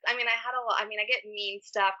 Yes. I mean, I had a lot. I mean, I get mean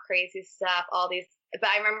stuff, crazy stuff, all these. But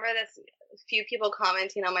I remember this few people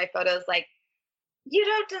commenting on my photos like, you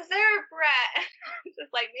don't deserve Brett.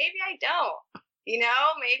 Just like, maybe I don't.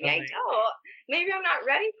 Maybe I don't. Maybe I'm not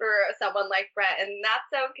ready for someone like Brett, and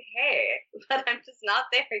that's okay. But I'm just not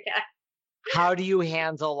there yet. How do you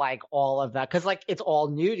handle like all of that? Because like it's all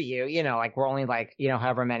new to you, like we're only like,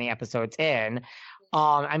 however many episodes in.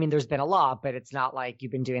 I mean, there's been a lot, but it's not like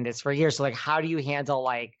you've been doing this for years. So like, how do you handle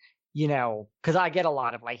like, because I get a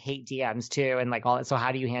lot of like hate DMs too, and like all that. So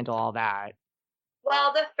how do you handle all that?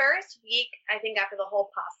 Well, the first week, I think after the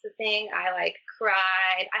whole pasta thing, I like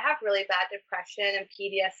cried. I have really bad depression and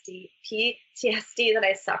PTSD that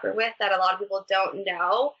I suffer with that a lot of people don't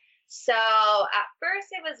know. So at first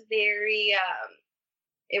it was very,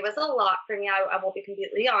 it was a lot for me. I will be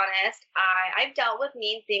completely honest. I've dealt with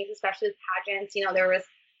mean things, especially with pageants.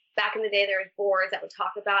 Back in the day, there was boards that would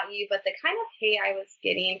talk about you, but the kind of hate I was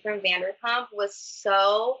getting from Vanderpump was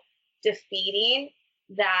so defeating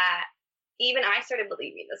that even I started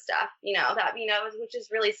believing the stuff, which is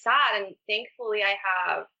really sad. And thankfully I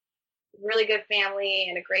have really good family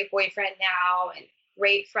and a great boyfriend now and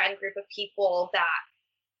great friend group of people that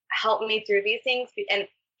help me through these things and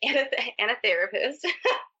a therapist.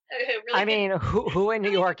 Really I mean, who in New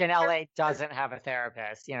York and LA doesn't have a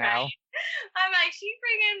therapist, Right? I'm like, she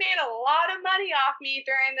freaking made a lot of money off me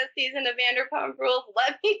during this season of Vanderpump Rules.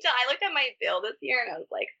 Let me tell I looked at my bill this year and I was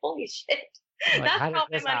like, holy shit. Like, that's how did how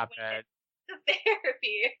this my money happen? went to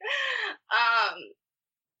therapy.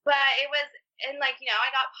 But it was, and like, I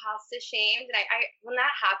got pasta shamed, and I when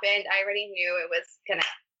that happened, I already knew it was gonna.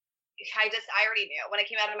 I already knew when it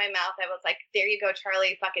came out of my mouth. I was like, there you go,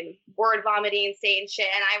 Charlie, fucking word vomiting, saying shit,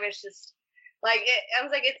 and I was just like, I was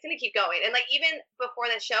like, it's gonna keep going. And like even before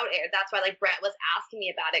the show aired, that's why like Brett was asking me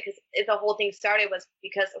about it, because the whole thing started was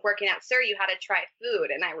because working at Sir, you had to try food,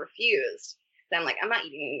 and I refused. So I'm like, I'm not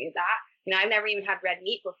eating any of that. I've never even had red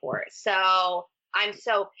meat before. So I'm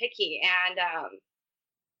so picky. And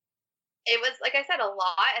it was, like I said, a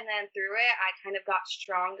lot. And then through it, I kind of got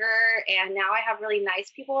stronger. And now I have really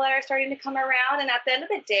nice people that are starting to come around. And at the end of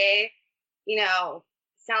the day,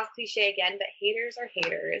 sounds cliche again, but haters are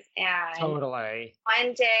haters. And totally.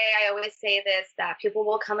 One day, I always say this, that people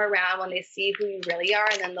will come around when they see who you really are,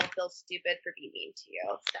 and then they'll feel stupid for being mean to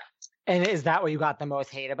you. So. And is that what you got the most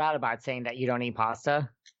hate about saying that you don't eat pasta?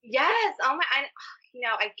 Yes. Oh my,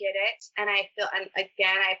 I get it. And I feel, and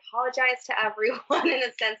again, I apologize to everyone in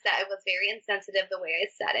the sense that it was very insensitive the way I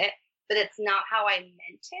said it, but it's not how I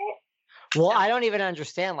meant it. Well, I don't even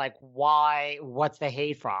understand, like, what's the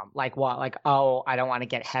hate from? Like, what? Like, oh, I don't want to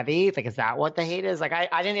get heavy? Like, is that what the hate is? Like,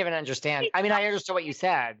 I didn't even understand. I mean, I understood what you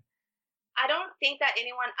said. I don't think that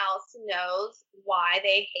anyone else knows why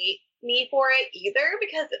they hate me for it either,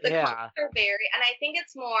 because the comments are very, and I think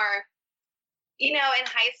it's more, in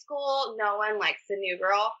high school, no one likes the new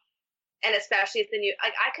girl. And especially if the new,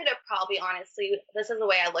 like, I could have probably honestly, this is the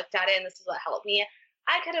way I looked at it, and this is what helped me.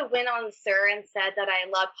 I could have went on Sir and said that I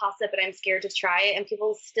love pasta, but I'm scared to try it, and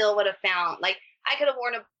people still would have found, like, I could have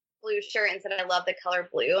worn a blue shirt and said I love the color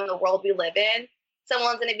blue in the world we live in.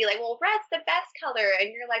 Someone's going to be like, well, red's the best color. And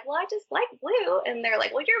you're like, well, I just like blue. And they're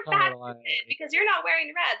like, well, you're bad because you're not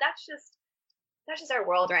wearing red. That's just our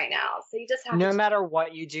world right now. So you just have no matter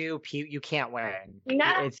what you do, you can't win.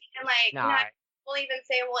 Nothing. And like, people even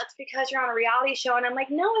say, well, it's because you're on a reality show. And I'm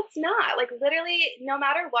like, no, it's not. Like, literally, no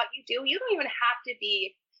matter what you do, you don't even have to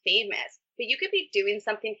be famous. But you could be doing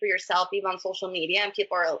something for yourself, even on social media, and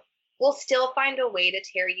people will still find a way to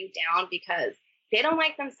tear you down because they don't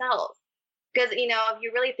like themselves. Because, you know, if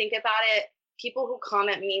you really think about it, people who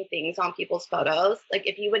comment mean things on people's photos, like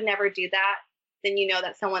if you would never do that, then you know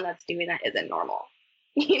that someone that's doing that isn't normal.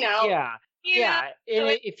 You know? Yeah. You know?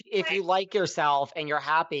 And So if you like yourself and you're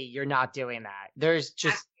happy, you're not doing that. There's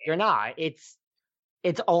just, you're not. It's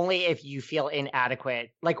only if you feel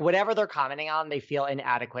inadequate. Like whatever they're commenting on, they feel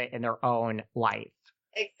inadequate in their own life.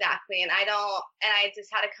 Exactly. And I just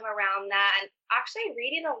had to come around that. And actually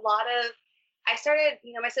reading a lot of, I started,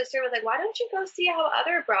 you know, my sister was like, why don't you go see how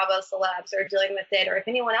other Bravo celebs are dealing with it, or if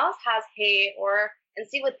anyone else has hate, and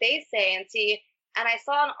see what they say and see. And I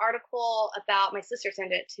saw an article about, my sister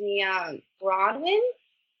sent it to me, Bronwyn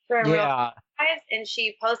from Real Housewives, and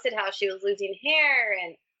she posted how she was losing hair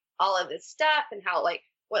and all of this stuff, and how like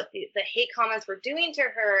what the hate comments were doing to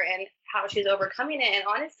her and how she's overcoming it. And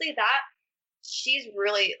honestly, that she's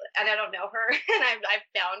really, and I don't know her, and I've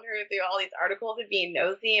found her through all these articles and being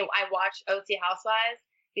nosy. And I watch OC Housewives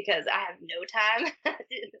because I have no time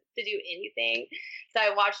to do anything. So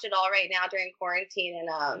I watched it all right now during quarantine,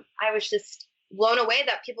 and I was just blown away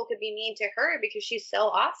that people could be mean to her because she's so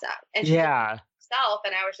awesome. And she's herself,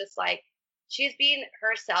 and I was just like, she's being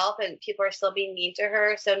herself and people are still being mean to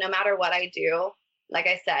her. So no matter what I do, like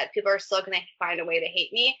I said, people are still going to find a way to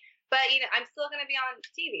hate me. But, you know, I'm still going to be on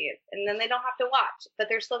TV, and then they don't have to watch, but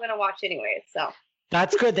they're still going to watch anyway. So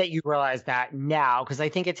that's good that you realize that now, because I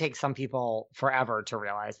think it takes some people forever to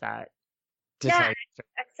realize that. Yeah, like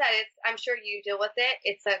I said, I'm sure you deal with it.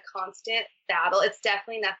 It's a constant battle. It's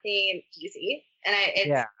definitely nothing easy. And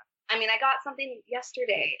I mean, I got something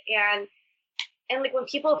yesterday, and like when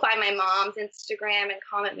people find my mom's Instagram and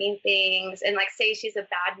comment mean things and like say she's a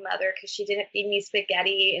bad mother because she didn't feed me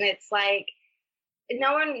spaghetti, and it's like,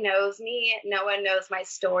 no one knows me. No one knows my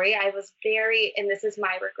story. I was very, and this is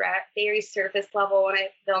my regret, very surface level when I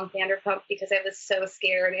filmed Vanderpump because I was so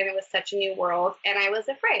scared and it was such a new world. And I was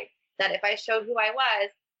afraid that if I showed who I was,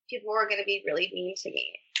 people were going to be really mean to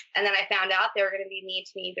me. And then I found out they were going to be mean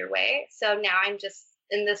to me either way. So now I'm just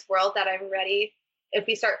in this world that I'm ready if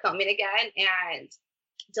we start filming again and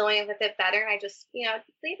dealing with it better. I just, you know,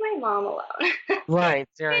 leave my mom alone. Right,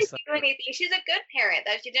 seriously. I didn't do anything. She's a good parent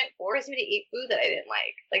that she didn't force me to eat food that I didn't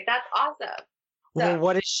like. Like, that's awesome. Well,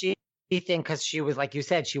 what does she think? Because she was, like you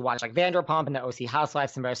said, she watched like Vanderpump and the OC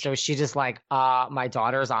Housewives and so she just like, my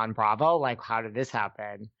daughter's on Bravo. Like, how did this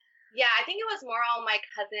happen? Yeah, I think it was more all my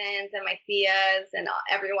cousins and my tias and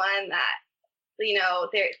everyone that, you know,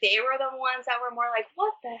 they were the ones that were more like,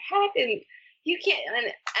 what the heck? And you can't,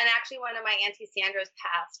 and actually one of my Auntie Sandra's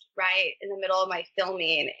passed right in the middle of my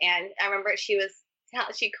filming. And I remember she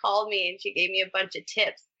called me and she gave me a bunch of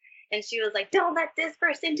tips. And she was like, don't let this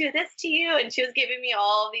person do this to you. And she was giving me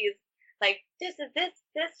all these, like, this is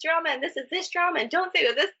this drama and this is this drama and don't say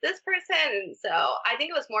this person. And so I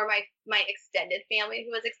think it was more my extended family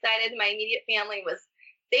who was excited. My immediate family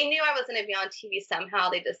they knew I was going to be on TV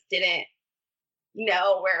somehow. They just didn't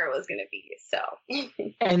know where it was going to be. So.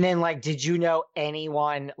 And then, like, did you know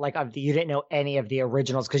anyone, like, you didn't know any of the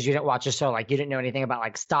originals because you didn't watch the show? Like, you didn't know anything about,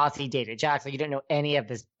 like, Stassi dated Jax. Like, you didn't know any of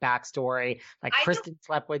this backstory. Like, Kristen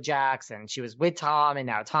slept with Jax and she was with Tom and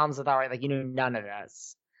now Tom's with her. Like, you knew none of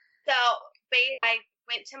this. So I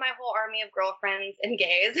went to my whole army of girlfriends and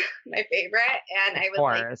gays, my favorite, and I was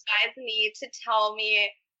like, you guys need to tell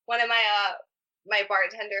me. One of my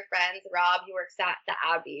bartender friends, Rob, he works at the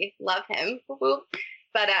Abbey. Love him.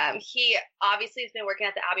 But he obviously has been working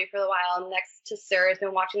at the Abbey for a while. Next to Sir has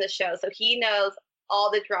been watching the show, so he knows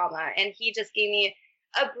all the drama. And he just gave me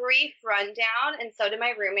a brief rundown, and so did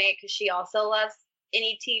my roommate because she also loves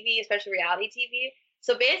any TV, especially reality TV.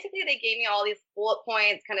 So basically, they gave me all these bullet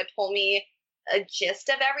points, kind of told me a gist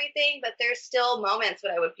of everything. But there's still moments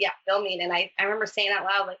when I would be filming, and I remember saying out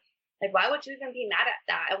loud, like, why would you even be mad at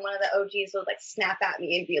that? And one of the OGs would, like, snap at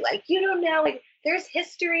me and be like, you don't know, like, there's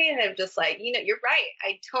history. And I'm just like, you know, you're right.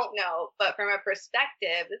 I don't know. But from a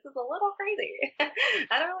perspective, this is a little crazy.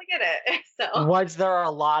 I don't really get it. So was there a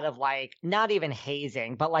lot of, like, not even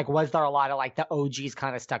hazing, but, like, was there a lot of, like, the OGs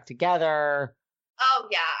kind of stuck together? Oh,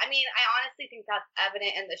 yeah. I mean, I honestly think that's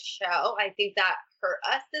evident in the show. I think that hurt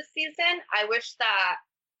us this season. I wish that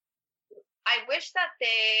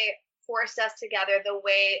they forced us together the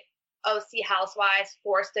way OC Housewives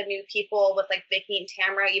forced the new people with like Vicky and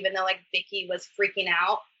Tamara, even though like Vicky was freaking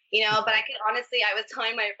out, you know. But I was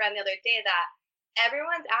telling my friend the other day that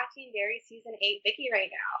everyone's acting very season 8 Vicky right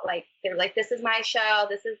now. Like they're like, this is my show,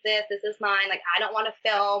 this is mine. Like I don't want to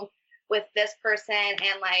film with this person,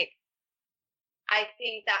 and like I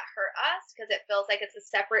think that hurt us because it feels like it's a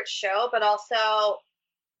separate show. But also,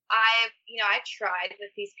 I've tried with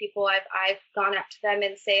these people. I've gone up to them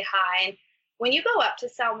and say hi. And when you go up to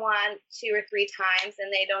someone 2 or 3 times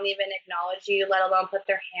and they don't even acknowledge you, let alone put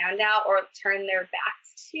their hand out or turn their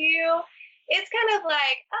backs to you, it's kind of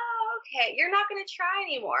like, oh, okay, you're not going to try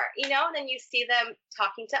anymore, you know? And then you see them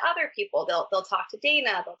talking to other people. They'll talk to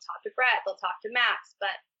Dana, they'll talk to Brett, they'll talk to Max,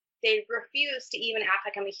 but they refuse to even act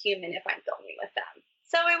like I'm a human if I'm filming with them.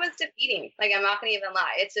 So it was defeating. Like, I'm not going to even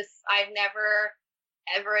lie. It's just, I've never,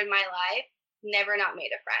 ever in my life, never not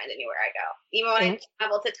made a friend anywhere I go. Even when I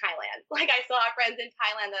travel to Thailand. Like, I still have friends in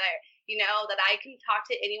Thailand that I can talk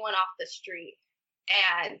to anyone off the street.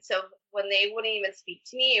 And so when they wouldn't even speak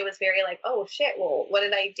to me, it was very like, oh shit, well, what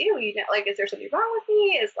did I do? You know, like, is there something wrong with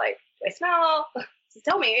me? Is like, do I smell? Just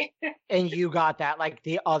tell me. And you got that, like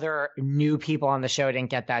the other new people on the show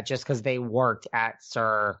didn't get that just because they worked at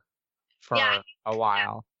Sir for a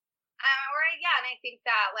while. Yeah. And I think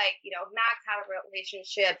that, like, you know, Max had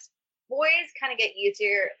relationships. Boys kind of get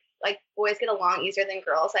easier, like boys get along easier than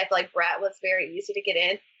girls. I feel like Brett was very easy to get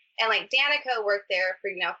in. And like Danica worked there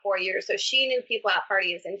for, 4 years. So she knew people at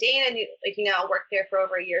parties, and Dana knew, worked there for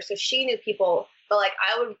over a year. So she knew people, but like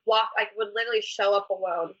I would literally show up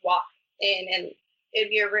alone, walk in, and it'd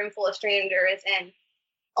be a room full of strangers, and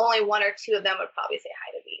only 1 or 2 of them would probably say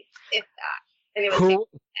hi to me, if that. And it was,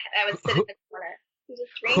 I would sit in the corner.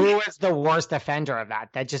 Who was the worst offender of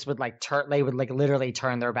that? That just would they would literally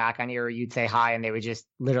turn their back on you, or you'd say hi and they would just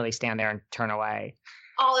literally stand there and turn away.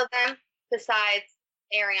 All of them, besides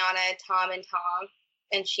Ariana, Tom,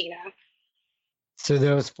 and Sheena. So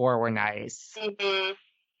those 4 were nice. Mm-hmm.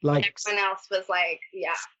 Like everyone else was like,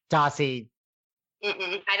 yeah. Stassi.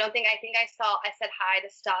 I think I said hi to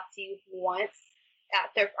Stassi once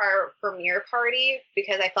at our premiere party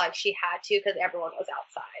because I felt like she had to because everyone was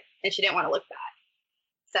outside and she didn't want to look bad.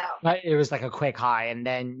 So it was like a quick hi, and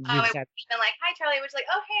then you said, and like, hi, Charlie, which like,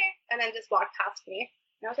 okay, and then just walked past me,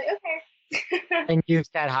 and I was like, okay. And you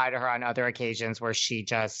said hi to her on other occasions where she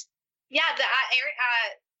just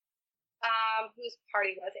whose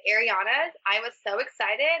party was it? Ariana's. I was so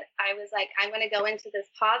excited. I was like, I'm going to go into this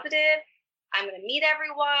positive. I'm going to meet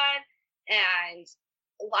everyone, and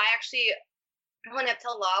I went up to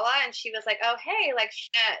Lala, and she was like, oh hey, like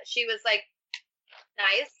she was like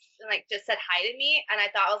nice. And like just said hi to me, and I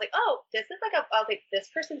was like, oh, this is like I was like,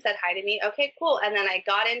 this person said hi to me, okay, cool. And then I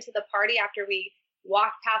got into the party after we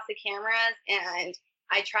walked past the cameras, and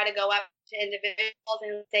I try to go up to individuals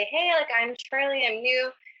and say, hey, like, I'm Charlie, I'm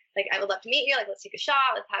new, like, I would love to meet you, like, let's take a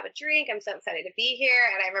shot, let's have a drink, I'm so excited to be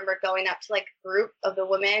here. And I remember going up to like a group of the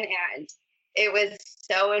women, and it was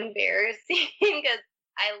so embarrassing because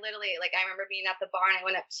I literally, like, I remember being at the bar, and I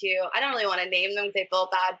went up to, I don't really want to name them because they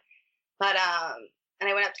feel bad, but and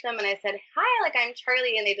I went up to them and I said, hi, like, I'm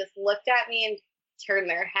Charlie. And they just looked at me and turned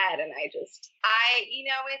their head. And it's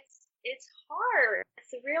hard. It's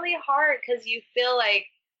really hard because you feel like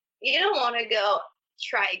you don't want to go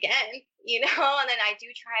try again, And then I do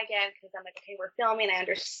try again because I'm like, okay, we're filming. I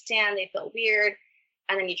understand they feel weird.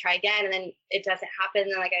 And then you try again and then it doesn't happen.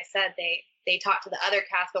 And then, like I said, they talk to the other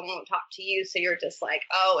cast but won't talk to you. So you're just like,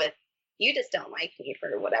 oh, you just don't like me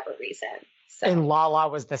for whatever reason. So. And Lala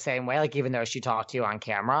was the same way, like, even though she talked to you on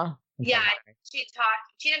camera? Yeah, she didn't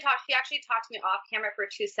talk. She actually talked to me off camera for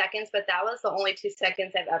 2 seconds, but that was the only 2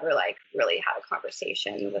 seconds I've ever, like, really had a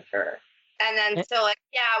conversation with her. And then, so, like,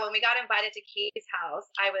 yeah, when we got invited to Katie's house,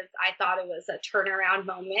 I thought it was a turnaround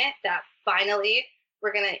moment that finally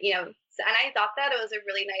we're going to, and I thought that it was a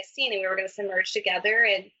really nice scene, and we were going to submerge together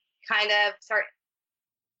and kind of start,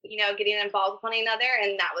 getting involved with one another,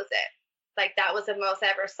 and that was it. Like, that was the most I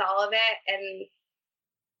ever saw of it, and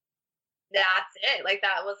that's it. Like,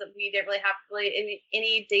 we didn't really have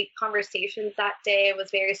any deep conversations that day. It was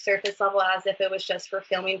very surface level, as if it was just for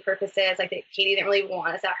filming purposes. Like, Katie didn't really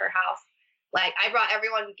want us at her house. Like, I brought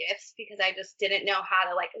everyone gifts because I just didn't know how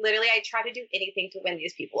to, like, literally I tried to do anything to win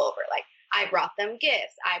these people over. Like, I brought them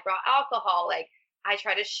gifts. I brought alcohol. Like, I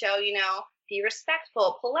try to show, be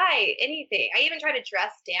respectful, polite, anything. I even try to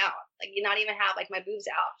dress down, like, not even have, like, my boobs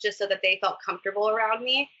out, just so that they felt comfortable around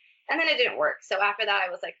me. And then it didn't work. So after that,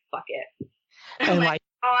 I was like, fuck it. I'm like,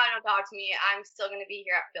 oh, don't talk to me. I'm still going to be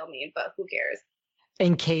here at filming, but who cares?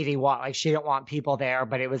 And Katie, she didn't want people there,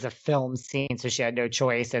 but it was a film scene, so she had no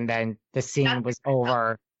choice. And then the scene was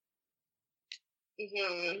over.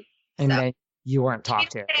 Mm-hmm. And then you weren't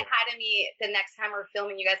talked to. Say hi to me the next time we're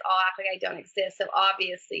filming. You guys all act like I don't exist. So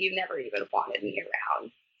obviously you never even wanted me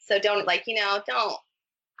around. So don't, like,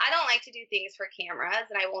 I don't like to do things for cameras,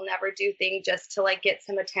 and I will never do things just to, like, get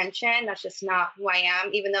some attention. That's just not who I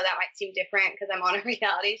am, even though that might seem different because I'm on a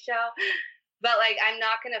reality show. But, like, I'm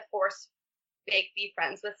not going to force be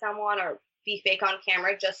friends with someone or be fake on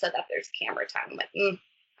camera just so that there's camera time. I'm like,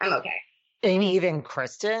 I'm okay. Amy, even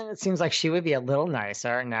Kristen, it seems like she would be a little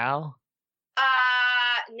nicer now.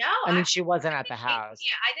 No. I mean, she wasn't at the Kristen hates house. me.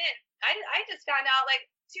 I just found out like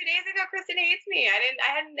 2 days ago Kristen hates me. I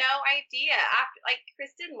had no idea. After like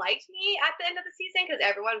Kristen liked me at the end of the season because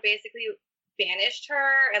everyone basically banished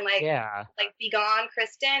her and like be gone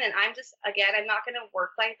Kristen, and I'm just, again, I'm not gonna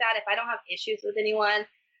work like that. If I don't have issues with anyone,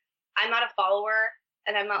 I'm not a follower,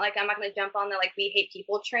 and I'm not gonna jump on the like we hate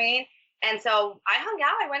people train. And so I hung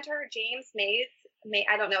out. I went to her James May's,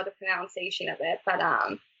 I don't know the pronunciation of it, but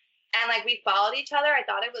and like we followed each other. I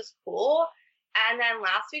thought it was cool. And then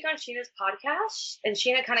last week on Sheena's podcast, and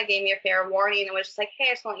Sheena kind of gave me a fair warning and was just like, hey,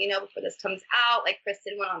 I just want you to know before this comes out, like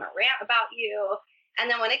Kristen went on a rant about you. And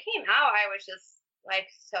then when it came out, I was just like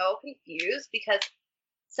so confused because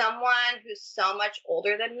someone who's so much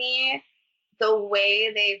older than me, the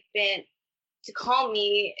way they've been to call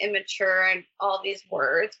me immature and all these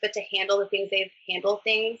words, but to handle the things they've handled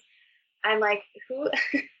things, I'm like, who's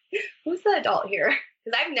the adult here?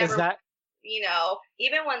 Because I've never,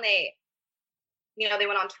 even when they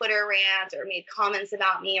went on Twitter rants or made comments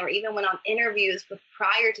about me, or even went on interviews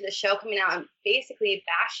prior to the show coming out and basically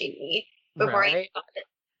bashing me before I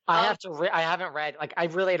haven't read, like, I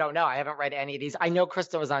really don't know. I haven't read any of these. I know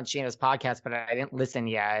Krista was on Sheena's podcast, but I didn't listen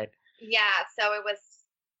yet. Yeah. So it was,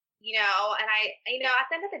 and at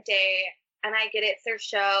the end of the day, and I get it's their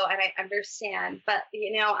show and I understand, but,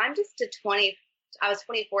 I'm just I was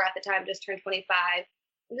 24 at the time, just turned 25.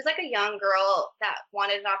 I'm just like a young girl that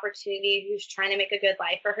wanted an opportunity, who's trying to make a good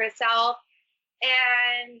life for herself.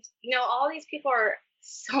 And, all these people are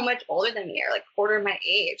so much older than me, or like quarter of my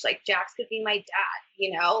age. Like Jax could be my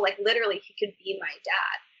dad, like literally he could be my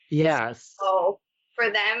dad. Yes. So for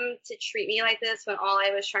them to treat me like this when all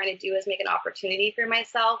I was trying to do is make an opportunity for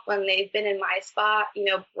myself, when they've been in my spot,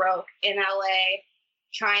 broke in LA,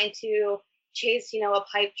 trying to chase, a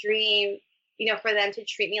pipe dream, for them to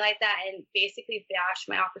treat me like that and basically bash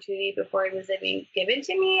my opportunity before it was even given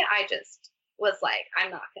to me, I just was like,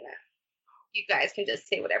 I'm not gonna. You guys can just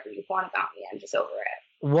say whatever you want about me. I'm just over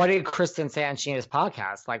it. What did Kristen say on Sheena's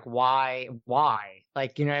podcast? Like, why?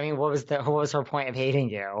 Like, you know what I mean? What was her point of hating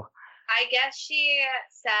you? I guess she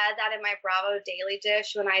said that in my Bravo Daily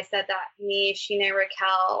Dish, when I said that me, Sheena, and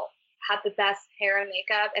Raquel had the best hair and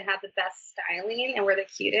makeup and had the best styling and were the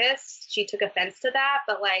cutest, she took offense to that.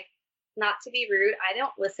 But like, not to be rude, I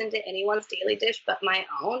don't listen to anyone's Daily Dish but my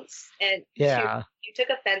own. And you took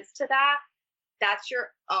offense to that. That's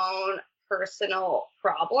your own personal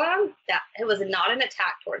problem. That it was not an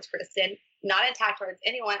attack towards Kristen, not an attack towards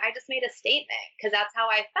anyone. I just made a statement because that's how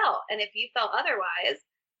I felt. And if you felt otherwise,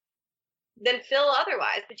 then feel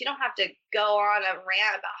otherwise. But you don't have to go on a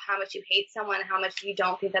rant about how much you hate someone, how much you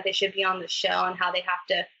don't think that they should be on the show, and how they have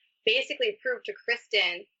to basically prove to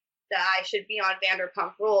Kristen that I should be on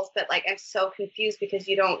Vanderpump Rules. But like, I'm so confused because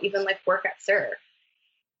you don't even like work at SUR.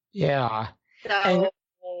 Yeah. So,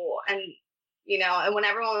 and when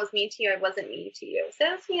everyone was mean to you, I wasn't mean to you. So,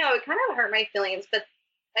 it kind of hurt my feelings. But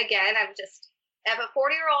again, if a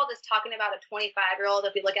 40-year-old is talking about a 25-year-old,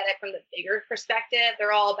 if you look at it from the bigger perspective,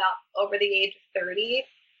 they're all about over the age of 30.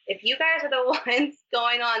 If you guys are the ones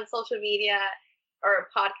going on social media or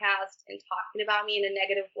a podcast and talking about me in a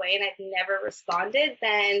negative way and I've never responded,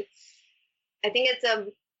 then I think it's a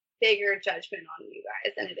bigger judgment on you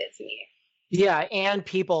guys than it is me. Yeah, and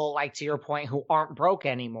people, like, to your point, who aren't broke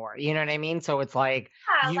anymore. You know what I mean? So it's like,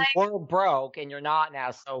 you were broke and you're not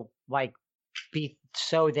now. So, like, be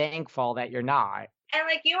so thankful that you're not. And,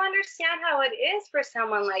 like, you understand how it is for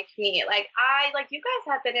someone like me. Like, you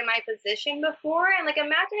guys have been in my position before. And, like,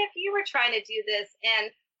 imagine if you were trying to do this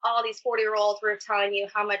and all these 40-year-olds were telling you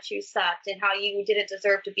how much you sucked and how you didn't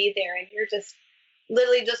deserve to be there. And you're just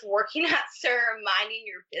literally just working at SUR, minding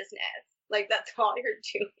your business. Like, that's all you're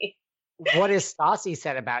doing. What has Stassi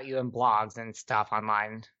said about you in blogs and stuff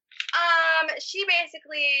online? She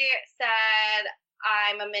basically said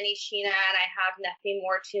I'm a mini Sheena and I have nothing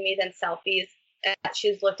more to me than selfies. And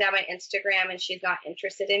she's looked at my Instagram and she's not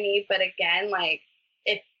interested in me. But again, like,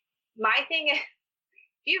 if my thing is,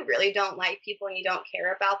 if you really don't like people and you don't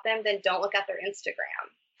care about them, then don't look at their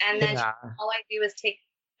Instagram. And then all I do is take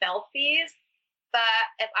selfies. But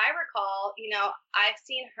if I recall, I've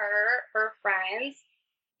seen her friends,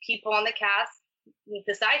 people on the cast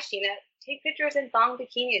besides Sheena, take pictures in thong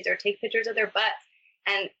bikinis or take pictures of their butts.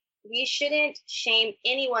 And we shouldn't shame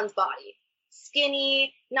anyone's body.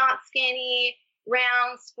 Skinny, not skinny,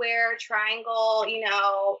 round, square, triangle,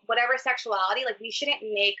 whatever sexuality, like, we shouldn't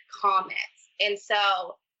make comments. And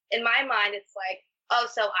so in my mind, it's like, oh,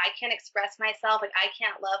 so I can't express myself. Like, I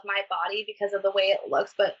can't love my body because of the way it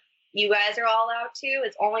looks, but you guys are all allowed to.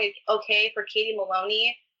 It's only okay for Katie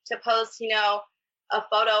Maloney to post, you know, a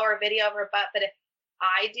photo or a video of her butt, but if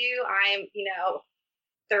I do, I'm, you know,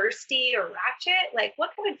 thirsty or ratchet. Like,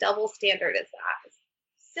 what kind of double standard is that? It's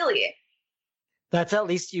silly. That's at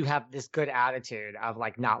least you have this good attitude of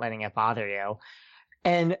like not letting it bother you.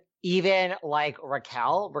 And even like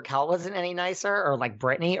Raquel wasn't any nicer, or like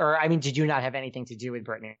Brittany, or I mean, did you not have anything to do with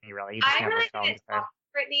Brittany really? You just I never really filmed didn't her. talk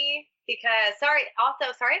to Brittany because sorry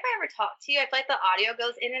if I ever talk to you. I feel like the audio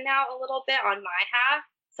goes in and out a little bit on my half.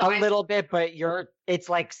 So A little bit, but it's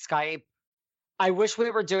like Skype. I wish we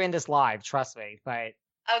were doing this live, trust me, but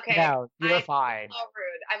okay. no, you're I'm fine. so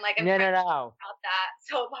rude. I'm like, I'm No. about that,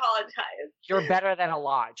 so apologize. You're better than a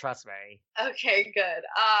lot, trust me. Okay, good.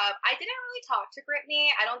 I didn't really talk to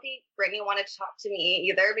Brittany. I don't think Brittany wanted to talk to me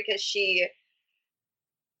either because I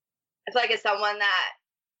feel like it's someone that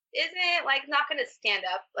isn't like not going to stand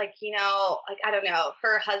up. Like, you know, like, I don't know.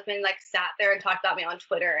 Her husband like sat there and talked about me on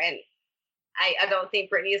Twitter, and I don't think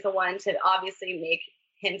Brittany is the one to obviously make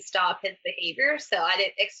him stop his behavior. So I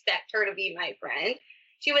didn't expect her to be my friend.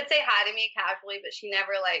 She would say hi to me casually, but she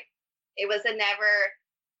never like, it was a never,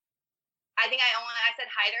 I think I said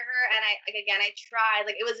hi to her, and I tried,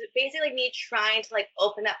 like, it was basically me trying to like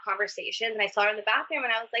open up conversations, and I saw her in the bathroom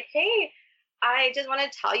and I was like, hey, I just want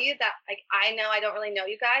to tell you that like, I know I don't really know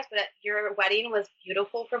you guys, but your wedding was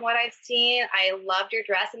beautiful from what I've seen. I loved your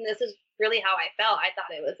dress, and this is really how I felt. I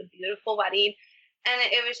thought it was a beautiful wedding. And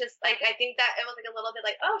it was just like, I think that it was like a little bit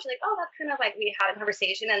like, oh, she's like, oh, that's kind of like, we had a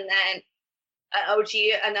conversation, and then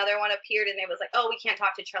another one appeared, and it was like, oh, we can't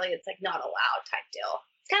talk to Charlie. It's like not allowed type deal.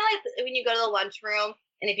 It's kind of like when you go to the lunchroom,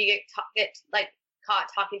 and if you get like caught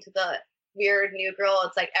talking to the weird new girl,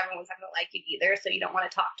 it's like everyone's not gonna like you either, so you don't want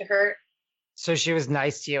to talk to her. So she was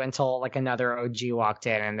nice to you until like another OG walked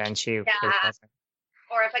in, and then she wasn't.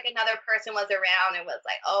 Or if like another person was around, it was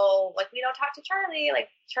like, oh, like we don't talk to Charlie. Like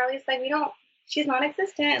Charlie's like, she's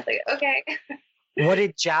non-existent. It's like, okay. What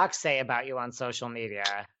did Jack say about you on social media?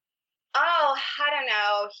 Oh, I don't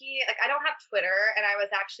know. I don't have Twitter, and I was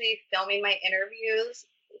actually filming my interviews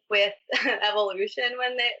with Evolution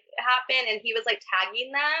when it happened, and he was like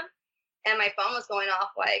tagging them, and my phone was going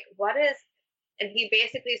off like, and he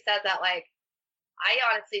basically said that like, I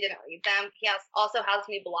honestly didn't read them. He also has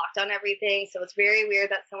me blocked on everything, so it's very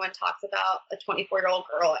weird that someone talks about a 24-year-old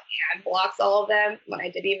girl and blocks all of them when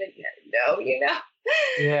I didn't even know, you know?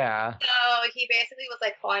 Yeah. So he basically was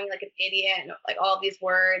like calling me like an idiot and like all these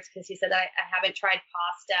words because he said that I haven't tried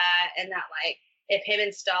pasta, and that like if him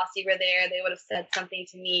and Stassi were there, they would have said something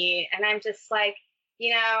to me. And I'm just like,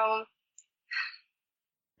 you know,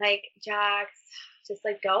 like, Jax, just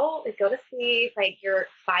like go to sleep. Like, you're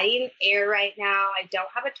fighting air right now. I don't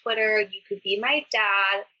have a Twitter. You could be my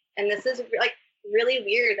dad. And this is like really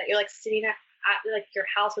weird that you're like sitting at like your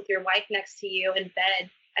house with your wife next to you in bed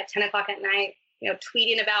at 10 o'clock at night, you know,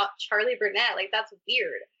 tweeting about CHARLI Burnett. Like, that's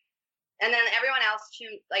weird. And then everyone else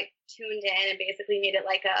tuned in and basically made it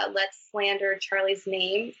like a let's slander Charlie's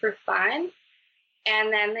name for fun.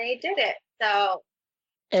 And then they did it. So.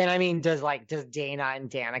 And I mean, does Dana and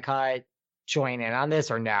Danica join in on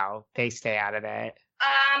this, or no? They stay out of it?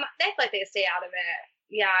 They feel like they stay out of it.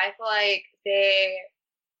 Yeah, I feel like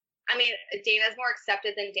Dana's more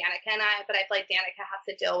accepted than Danica and I, but I feel like Danica has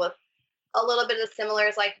to deal with a little bit of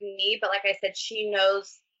similars like me. But like I said, she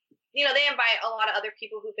knows, you know, they invite a lot of other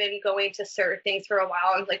people who've been going to certain things for a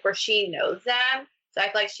while, and like where she knows them. So I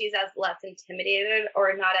feel like she's as less intimidated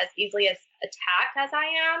or not as easily as attacked as I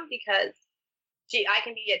am, because I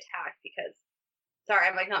can be attacked because, sorry,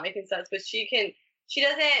 I'm like not making sense, but she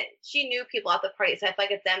knew people at the party. So I feel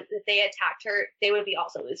like if they attacked her, they would be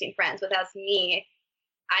also losing friends. But as me,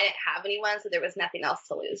 I didn't have anyone, so there was nothing else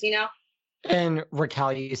to lose, you know? And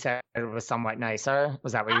Raquel, you said it was somewhat nicer.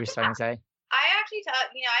 Was that what you were starting to say? I actually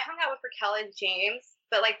I hung out with Raquel and James,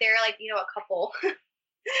 but like they're like, you know, a couple.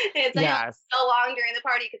 It's like so long during the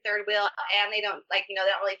party because they're wheel, and they don't they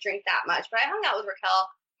don't really drink that much. But I hung out with Raquel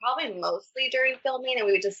probably mostly during filming, and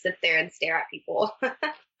we would just sit there and stare at people.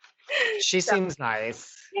 She seems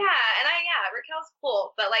nice. Yeah, and Raquel's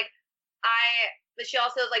cool, but but she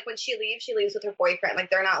also, like, when she leaves with her boyfriend. Like,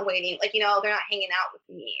 they're not waiting, like, you know, they're not hanging out with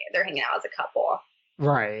me. They're hanging out as a couple.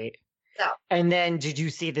 Right. So. And then did you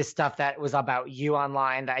see this stuff that was about you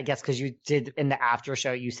online? That I guess because you did in the after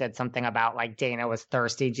show, you said something about like Dana was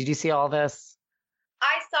thirsty. Did you see all this?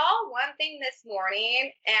 I saw one thing this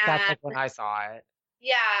morning, and that's like when I saw it.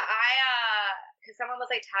 Yeah, because someone was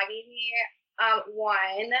like tagging me.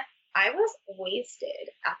 One, I was wasted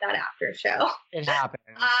at that after show. It happened.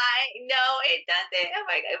 No, it doesn't. I'm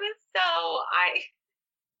like, I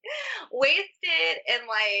wasted, and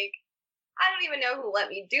like, I don't even know who let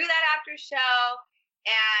me do that after show.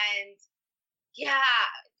 And yeah,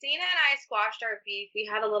 Dana and I squashed our beef. We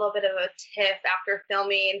had a little bit of a tiff after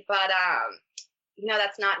filming, but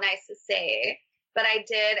that's not nice to say. But I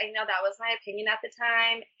know that was my opinion at the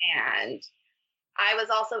time, and I was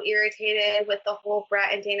also irritated with the whole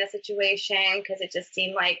Brett and Dana situation because it just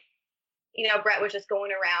seemed like, Brett was just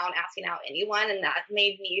going around asking out anyone, and that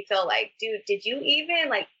made me feel like, dude, did you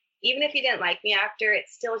even if you didn't like me after,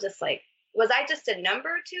 it's still just like, was I just a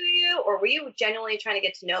number to you, or were you genuinely trying to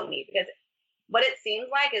get to know me? Because what it seems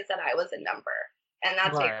like is that I was a number, and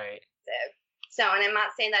that's right. Expensive. So, and I'm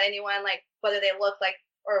not saying that anyone, like, whether they look like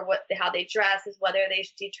or how they dress is whether they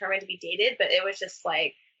determined to be dated, but it was just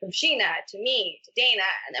like from Sheena to me to Dana,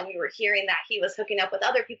 and then we were hearing that he was hooking up with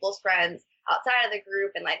other people's friends outside of the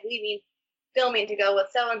group and like leaving filming to go with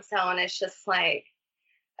so and so, and it's just like,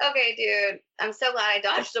 okay, dude, I'm so glad I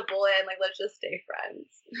dodged a bullet, and like, let's just stay friends.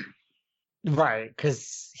 Right,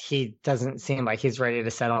 because he doesn't seem like he's ready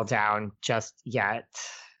to settle down just yet.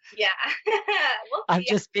 Yeah. I'm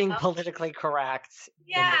just being politically correct.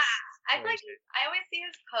 Yeah. I feel like I always see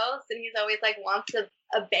his posts, and he's always like wants a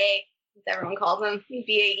bae, as everyone calls him,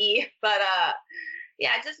 BAE. But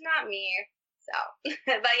yeah, just not me. So,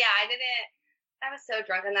 but yeah, I was so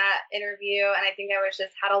drunk in that interview, and I think I was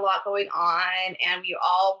just had a lot going on, and we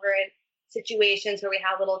all were in situations where we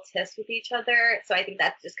had little tiffs with each other. So I think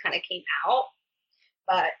that just kind of came out.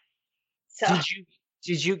 But so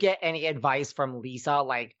did you get any advice from Lisa,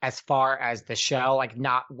 like as far as the show, like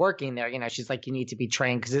not working there? She's like, you need to be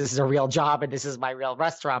trained because this is a real job and this is my real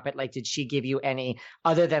restaurant. But like, did she give you any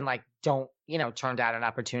other than like, don't, turn down an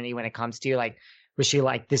opportunity when it comes to you? Like, was she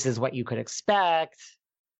like, this is what you could expect?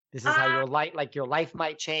 This is how your life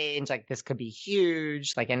might change. Like, this could be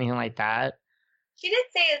huge, like anything like that. She did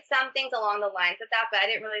say some things along the lines of that, but I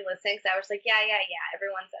didn't really listen because I was like, yeah.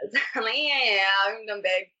 Everyone says that. I'm like, yeah, I'm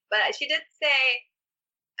big. But she did say,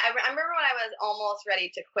 I remember when I was almost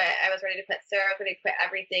ready to quit. I was ready to quit Sarah, I was ready to quit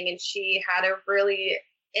everything, and she had a really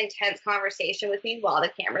intense conversation with me while the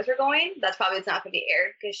cameras were going. That's probably it's not going to be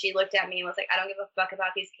aired because she looked at me and was like, I don't give a fuck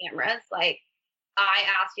about these cameras. Like, I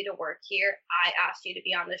asked you to work here. I asked you to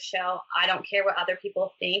be on the show. I don't care what other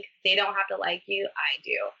people think. They don't have to like you. I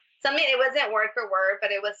do. Something, it wasn't word for word,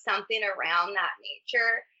 but it was something around that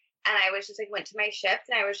nature. And I was just like, went to my shift,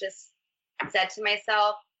 and I was just said to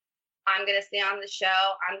myself, I'm going to stay on the show.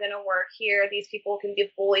 I'm going to work here. These people can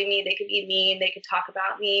bully me. They could be mean. They could talk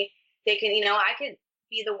about me. They can, I could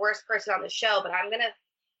be the worst person on the show, but I'm going to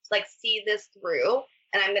like see this through,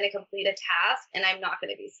 and I'm going to complete a task, and I'm not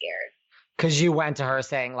going to be scared. Because you went to her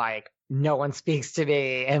saying like, no one speaks to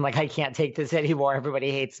me, and like, I can't take this anymore.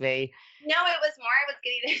 Everybody hates me. No, it was more I was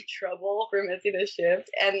getting in trouble for missing a shift.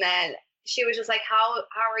 And then she was just like, how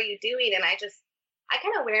are you doing? And I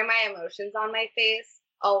kind of wear my emotions on my face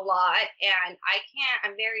a lot, and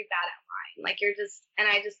I'm very bad at lying. Like, and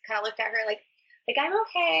I just kind of looked at her like I'm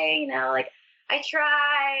okay, like I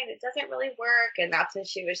tried, it doesn't really work. And that's when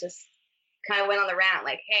she was just kind of went on the rant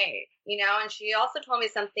like, hey, and she also told me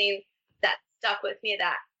something that stuck with me,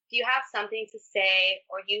 that if you have something to say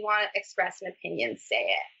or you want to express an opinion, say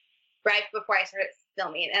it right before I started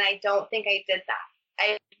filming. And I don't think I did that.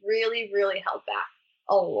 I really, really held back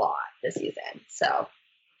a lot this season. So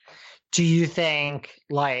do you think,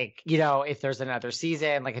 like, if there's another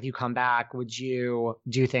season, like if you come back, would you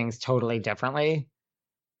do things totally differently?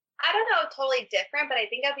 I don't know, totally different, but I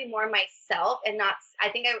think I'd be more myself and not,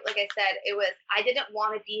 like I said, I didn't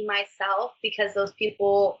want to be myself because those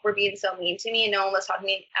people were being so mean to me and no one was talking to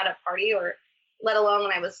me at a party or let alone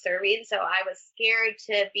when I was serving. So I was scared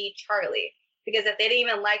to be CHARLI because if they didn't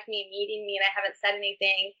even like me meeting me and I haven't said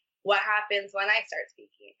anything, what happens when I start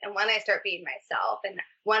speaking and when I start being myself? And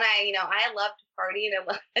when I love to party, and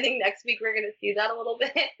I think next week we're going to see that a little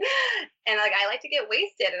bit. And like, I like to get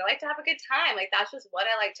wasted and I like to have a good time. Like, that's just what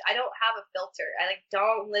I like I don't have a filter. I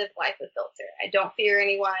don't live life with filter. I don't fear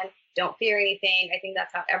anyone, don't fear anything. I think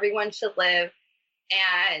that's how everyone should live.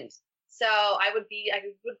 And so I would be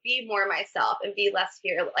more myself and be less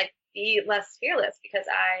fearless because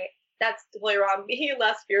that's totally wrong. Be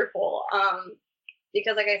less fearful.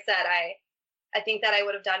 Because like I said, I think that I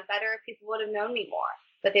would have done better if people would have known me more,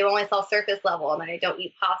 but they only saw surface level and that I don't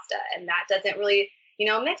eat pasta, and that doesn't really,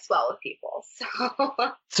 mix well with people.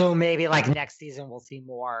 So maybe like next season we'll see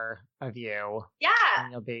more of you. Yeah.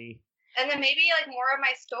 And you'll be. And then maybe like more of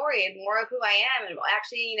my story and more of who I am. And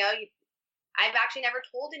actually, I've actually never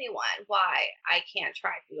told anyone why I can't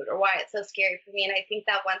try food or why it's so scary for me. And I think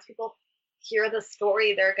that once people hear the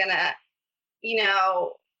story, they're gonna,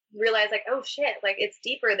 realize like, oh shit, like it's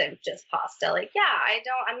deeper than just pasta. Like, yeah,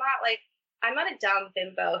 I'm not a dumb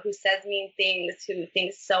bimbo who says mean things, who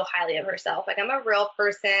thinks so highly of herself. Like, I'm a real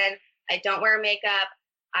person. I don't wear makeup.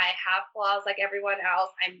 I have flaws like everyone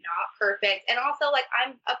else. I'm not perfect. And also, like,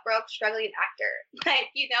 I'm a broke, struggling actor. Like,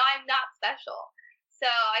 you know, I'm not special. So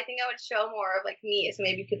I think I would show more of, like, me, so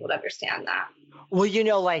maybe people would understand that. Well, you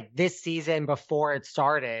know, like, this season before it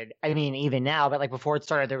started, I mean, even now, but, like, before it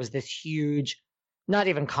started, there was this huge, not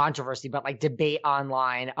even controversy, but, like, debate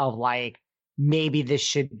online of, like, maybe this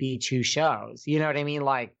should be 2 shows. You know what I mean?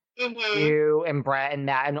 Like, you and Brett and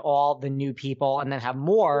Matt and all the new people, and then have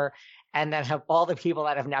more, and then have all the people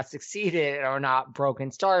that have now succeeded and are not broke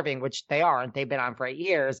and starving, which they aren't. They've been on for 8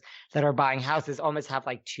 years, that are buying houses, almost have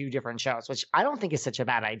like 2 different shows, which I don't think is such a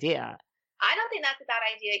bad idea. I don't think that's a bad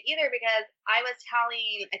idea either, because I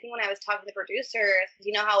think when I was talking to the producers,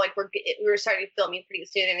 you know how like we were starting filming pretty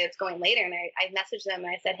soon and it's going later, and I messaged them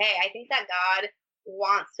and I said, hey, I think that God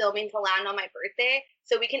wants filming to land on my birthday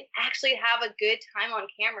so we can actually have a good time on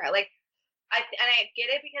camera. Like, I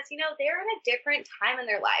get it, because, you know, they're in a different time in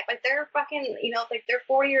their life. Like, they're fucking, you know, like, they're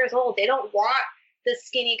 4 years old. They don't want the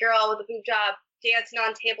skinny girl with a boob job dancing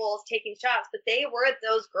on tables, taking shots, but they were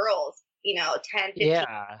those girls, you know, 10, 15 years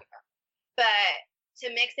ago. But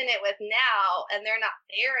to mix in it with now, and they're not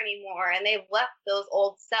there anymore, and they've left those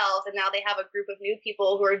old selves, and now they have a group of new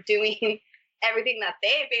people who are doing everything that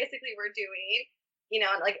they basically were doing, you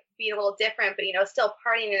know, and like being a little different, but, you know, still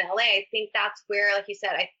partying in LA. I think that's where, like you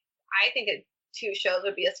said, I think 2 shows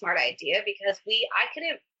would be a smart idea, because I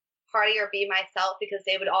couldn't party or be myself because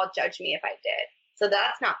they would all judge me if I did. So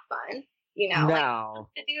that's not fun, you know. No.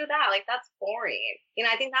 Like, to do that, like, that's boring. You know,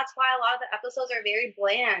 I think that's why a lot of the episodes are very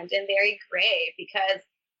bland and very gray, because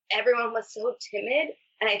everyone was so timid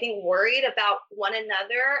and I think worried about one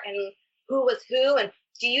another and who was who and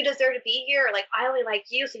do you deserve to be here? Or, like, I only like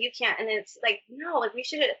you, so you can't. And it's like, no, like,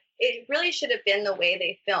 it really should have been the way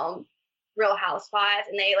they filmed Real Housewives,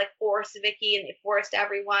 and they like forced Vicky and they forced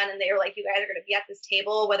everyone, and they were like, you guys are going to be at this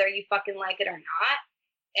table whether you fucking like it or not.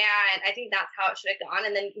 And I think that's how it should have gone,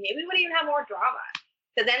 and then maybe we would even have more drama,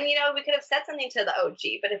 because then, you know, we could have said something to the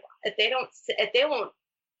OG. But if they won't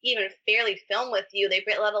even fairly film with you, they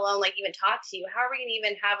let alone like even talk to you, how are we going to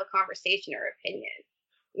even have a conversation or opinion,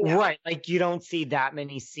 you know? Right, like, you don't see that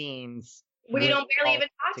many scenes where you don't barely even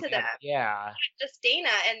talk to them. Yeah, just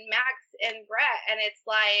Dana and Max and Brett, and it's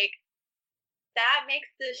like, that makes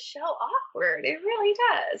this show awkward. It really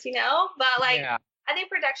does, you know? But, like, I think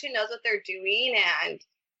production knows what they're doing, and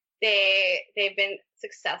they've been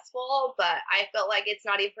successful, but I feel like it's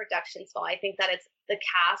not even production's fault. I think that it's the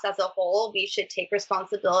cast as a whole. We should take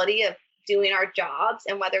responsibility of doing our jobs,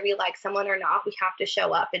 and whether we like someone or not, we have to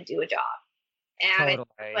show up and do a job. And I think what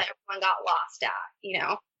everyone got lost at, you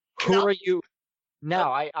know? Who are you?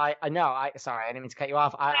 No, sorry, I didn't mean to cut you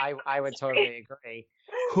off. I would totally agree.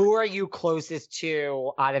 Who are you closest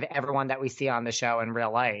to out of everyone that we see on the show in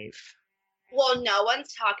real life? Well, no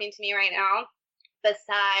one's talking to me right now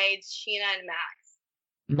besides Sheena and Max.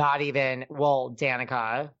 Not even, well,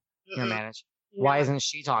 Danica, your manager. No. Why isn't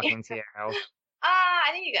she talking to you?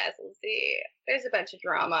 I think you guys will see. There's a bunch of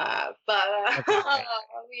drama, but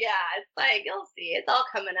yeah, it's like, you'll see. It's all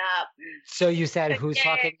coming up. So you said who's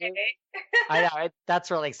talking to you? I know, that's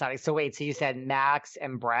really exciting. So wait, so you said Max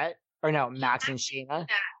and Brett? Or no, Max and Sheena?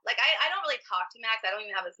 Like, I don't really talk to Max. I don't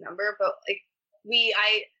even have his number, but like,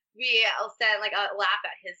 I'll send like a laugh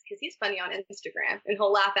at his, because he's funny on Instagram, and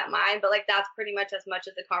he'll laugh at mine, but like, that's pretty much as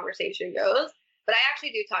the conversation goes. But I actually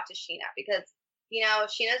do talk to Sheena, because, you know,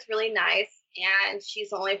 Sheena's really nice, and she's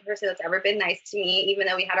the only person that's ever been nice to me, even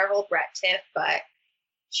though we had our whole Brett tiff. But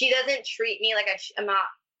she doesn't treat me like I'm not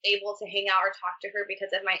able to hang out or talk to her because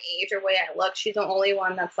of my age or way I look. She's the only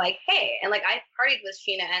one that's like, hey, and like, I partied with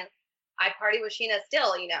Sheena, and I party with Sheena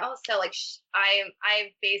still, you know? So like,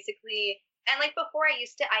 I basically, and like before I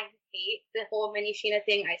hate the whole mini Sheena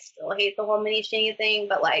thing. I still hate the whole mini Sheena thing,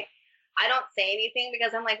 but like, I don't say anything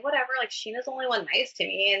because I'm like, whatever, like, Sheena's the only one nice to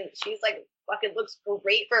me, and she's like, fucking looks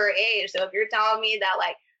great for her age. So if you're telling me that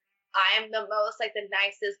like, I'm the most, like, the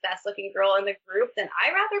nicest, best looking girl in the group, then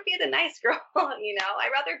I'd rather be the nice girl, you know?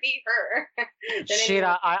 I'd rather be her.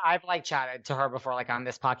 Sheena, I've like chatted to her before, like, on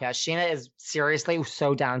this podcast. Sheena is seriously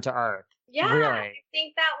so down to earth. Yeah. Really. I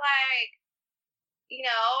think that, like, you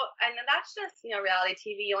know, and that's just, you know, reality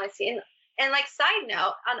TV. You only see, and like, side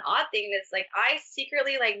note, an odd thing is, like, I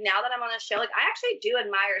secretly, like, now that I'm on a show, like, I actually do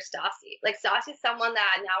admire Stassi. Like, Stassi's someone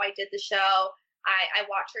that now I did the show, I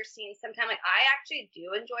watch her scenes sometimes. Like, I actually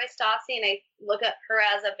do enjoy Stassi, and I look at her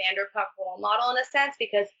as a Vanderpump role model in a sense,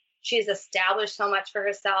 because she's established so much for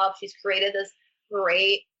herself. She's created this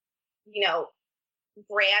great, you know,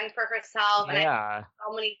 brand for herself. And I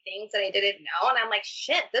so many things that I didn't know. And I'm like,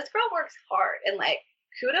 shit, this girl works hard. And like,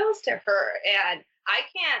 kudos to her. And I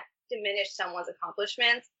can't diminish someone's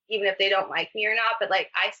accomplishments, even if they don't like me or not. But like,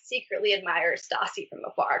 I secretly admire Stassi from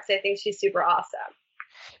afar because I think she's super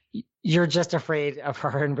awesome. You're just afraid of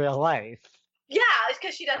her in real life. Yeah, it's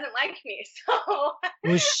because she doesn't like me. So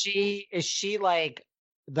is she like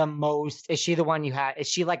the most, is she the one you had, is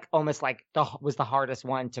she like almost like was the hardest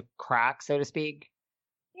one to crack, so to speak?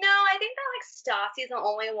 No, I think that like Stassi's the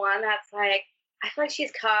only one that's like, I feel like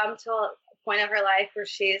she's come to a point of her life where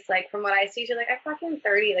she's like, from what I see, she's like, I'm fucking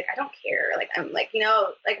 30. Like, I don't care. Like, I'm like,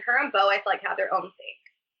 like her and Beau, I feel like have their own thing.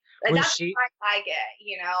 Like, that's what I get,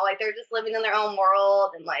 like they're just living in their own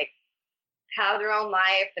world and like have their own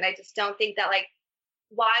life. And I just don't think that like,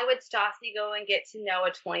 why would Stassi go and get to know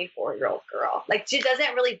a 24-year-old girl? Like, she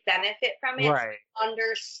doesn't really benefit from it. Right. She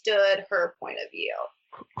understood her point of view.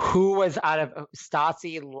 Who was out of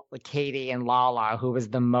Stassi, Katie, and Lala, who was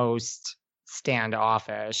the most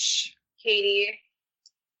standoffish? Katie.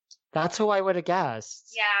 That's who I would have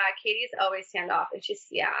guessed. Yeah, Katie's always standoffish.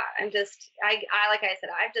 I like I said,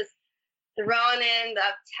 I've just thrown in the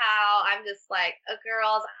towel. I'm just like,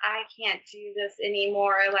 girls, I can't do this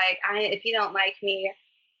anymore. Like, if you don't like me,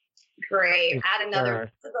 great. Add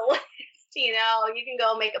another to the list. You can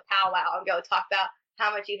go make a powwow and go talk about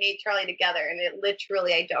how much you hate Charlie together. And it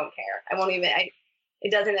literally, I don't care. I won't even, it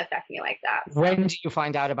doesn't affect me like that. So. When do you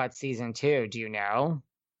find out about season 2? Do you know?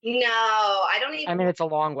 No, I don't even. I mean, it's a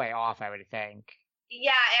long way off, I would think.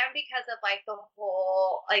 Yeah, and because of like the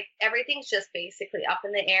whole, like everything's just basically up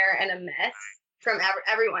in the air and a mess from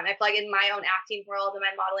everyone. I feel like in my own acting world and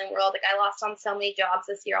my modeling world, like I lost on so many jobs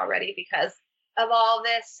this year already because of all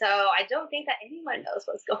this. So I don't think that anyone knows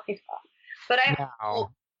what's going on. But like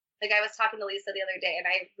I was talking to Lisa the other day, and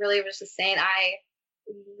I really was just saying, I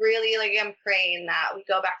really like am praying that we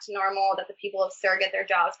go back to normal, that the people of SUR get their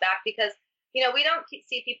jobs back, because we don't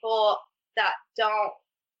see people that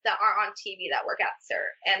aren't on TV that work at SUR,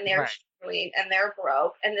 and they're struggling and they're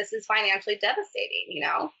broke, and this is financially devastating,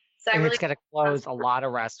 So it's going to close a lot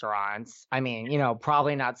of restaurants. I mean,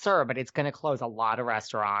 probably not SUR, but it's going to close a lot of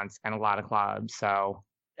restaurants and a lot of clubs. So,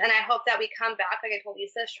 and I hope that we come back, like I told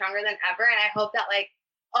Lisa, stronger than ever, and I hope that like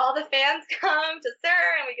all the fans come to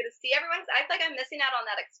SUR and we get to see everyone. I feel like I'm missing out on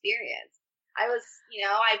that experience. I was,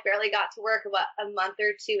 I barely got to work a month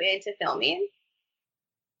or two into filming.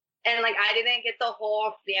 And like, I didn't get the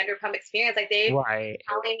whole Vanderpump experience. Like they were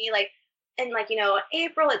telling me like, and like,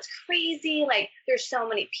 April, it's crazy. Like there's so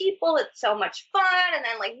many people. It's so much fun. And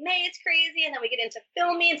then like May, it's crazy. And then we get into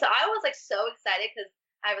filming. So I was like so excited because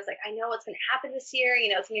I was like, I know what's going to happen this year.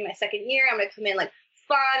 It's going to be my second year. I'm going to come in like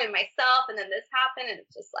fun and myself. And then this happened. And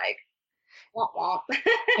it's just like, womp womp.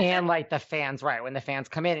 And like the fans, when the fans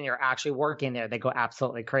come in and you're actually working there, they go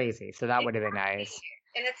absolutely crazy. So that would have been nice.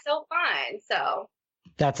 And it's so fun. So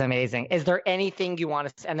that's amazing. Is there anything you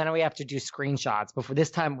want to, and then we have to do screenshots before this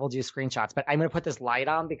time we'll do screenshots, but I'm going to put this light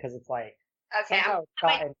on because it's like,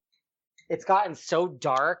 okay, it's gotten so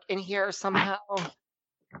dark in here somehow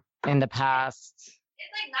in the past.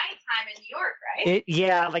 It's like nighttime in New York,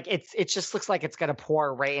 right? It just looks like it's going to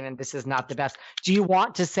pour rain and this is not the best. Do you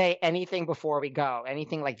want to say anything before we go?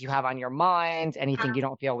 Anything like you have on your mind? Anything you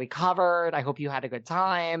don't feel we covered? I hope you had a good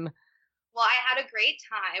time. Well, I had a great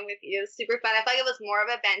time with you. It was super fun. I felt like it was more of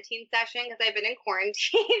a venting session because I've been in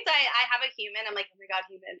quarantine. So I have a human. I'm like, oh my God,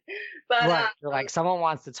 human. But you're like, someone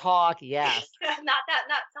wants to talk. Yes. not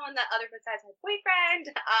someone that other besides my boyfriend.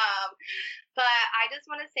 But I just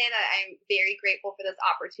want to say that I'm very grateful for this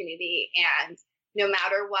opportunity. And no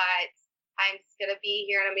matter what, I'm just going to be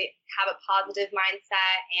here and I'm going to have a positive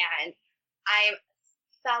mindset. And I'm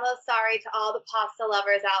fellow sorry to all the pasta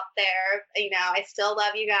lovers out there. I still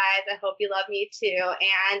love you guys. I hope you love me too.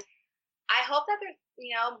 And I hope that there's,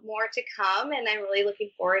 more to come. And I'm really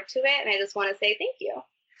looking forward to it. And I just want to say thank you.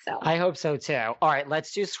 So I hope so too. All right,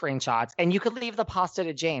 let's do screenshots. And you could leave the pasta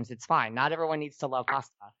to James. It's fine. Not everyone needs to love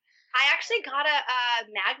pasta. I actually got a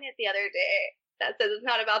magnet the other day that says it's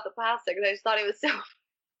not about the pasta because I just thought it was so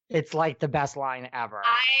It's like the best line ever.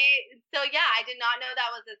 I did not know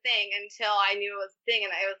that was a thing until I knew it was a thing,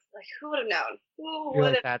 and I was like, who would have known? Who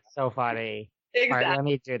would have? That's so funny. Exactly. All right, let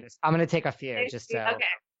me do this. I'm going to take a few Okay. It's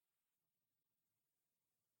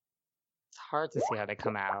hard to see how they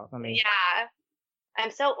come out. Yeah,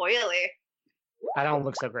 I'm so oily. I don't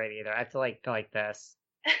look so great either. I have to go like this.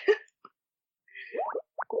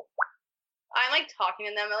 I'm like talking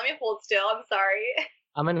to them. Let me hold still. I'm sorry.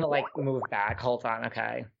 I'm going to move back. Hold on.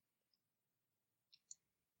 Okay.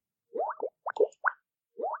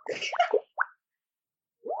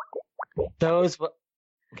 Those.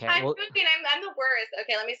 Okay. I'm moving. I'm the worst.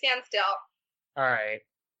 Okay, let me stand still. All right.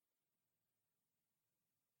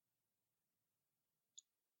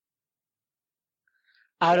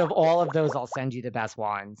 Out of all of those, I'll send you the best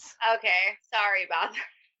ones. Okay. Sorry about that.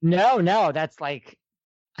 No, that's like,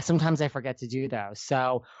 sometimes I forget to do those.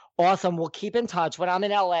 So awesome. We'll keep in touch. When I'm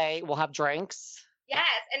in LA, we'll have drinks. Yes.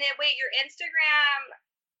 And then wait, your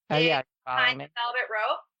Instagram is Yeah. behind Velvet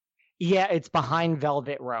Rope? Yeah, it's behind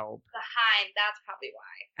Velvet Rope. Behind, that's probably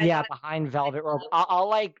why. Yeah, behind Velvet Rope.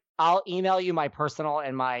 I'll email you my personal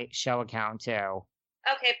and my show account too.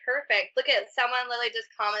 Okay, perfect. Look at someone literally just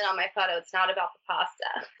commented on my photo. It's not about the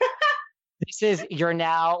pasta. You're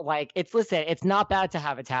now like, listen, it's not bad to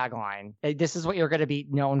have a tagline. This is what you're going to be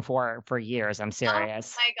known for years. I'm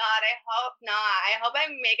serious. Oh my God, I hope not. I hope I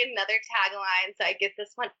make another tagline so I get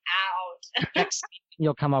this one out. Next,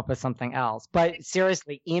 you'll come up with something else. But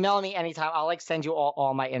seriously, email me anytime. I'll like send you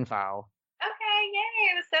all my info. Okay, yay.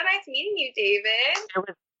 It was so nice meeting you, David. It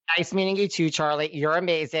was nice meeting you too, Charlie. You're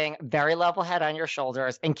amazing. Very level head on your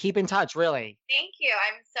shoulders. And keep in touch, really. Thank you.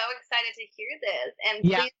 I'm so excited to hear this. And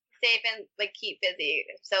please stay safe and like keep busy.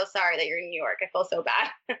 I'm so sorry that you're in New York. I feel so bad.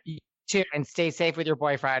 You too. And stay safe with your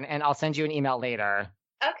boyfriend. And I'll send you an email later.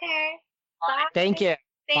 Okay. Bye. Thank you.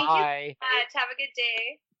 Thank Bye. you so much. Have a good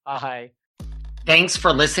day. Bye. Thanks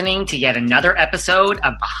for listening to yet another episode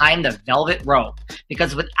of Behind the Velvet Rope.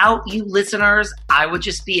 Because without you listeners, I would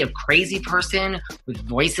just be a crazy person with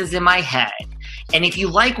voices in my head. And if you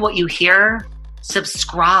like what you hear,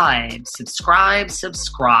 subscribe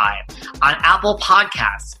on Apple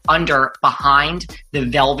Podcasts under Behind the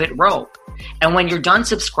Velvet Rope. And when you're done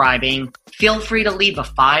subscribing, feel free to leave a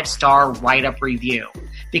 5-star write-up review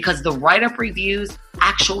because the write-up reviews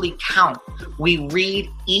actually count. We read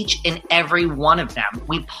each and every one of them.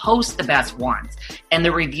 We post the best ones, and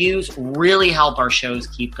the reviews really help our shows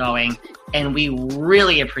keep going, and we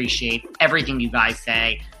really appreciate everything you guys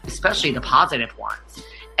say, especially the positive ones.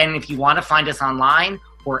 And if you want to find us online,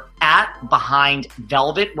 we're at Behind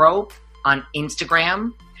Velvet Rope on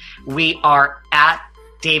Instagram. We are at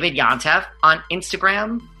David Yontef on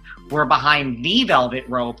Instagram. We're Behind the Velvet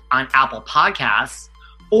Rope on Apple Podcasts.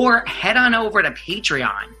 Or head on over to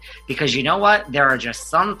Patreon because you know what? There are just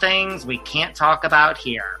some things we can't talk about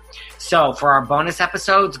here. So for our bonus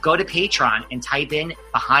episodes, go to Patreon and type in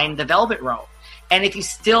Behind the Velvet Rope. And if you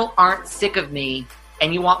still aren't sick of me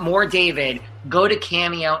and you want more David, go to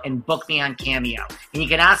Cameo and book me on Cameo. And you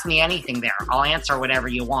can ask me anything there. I'll answer whatever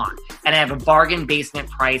you want. And I have a bargain basement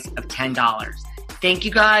price of $10. Thank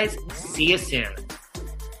you guys. See you soon.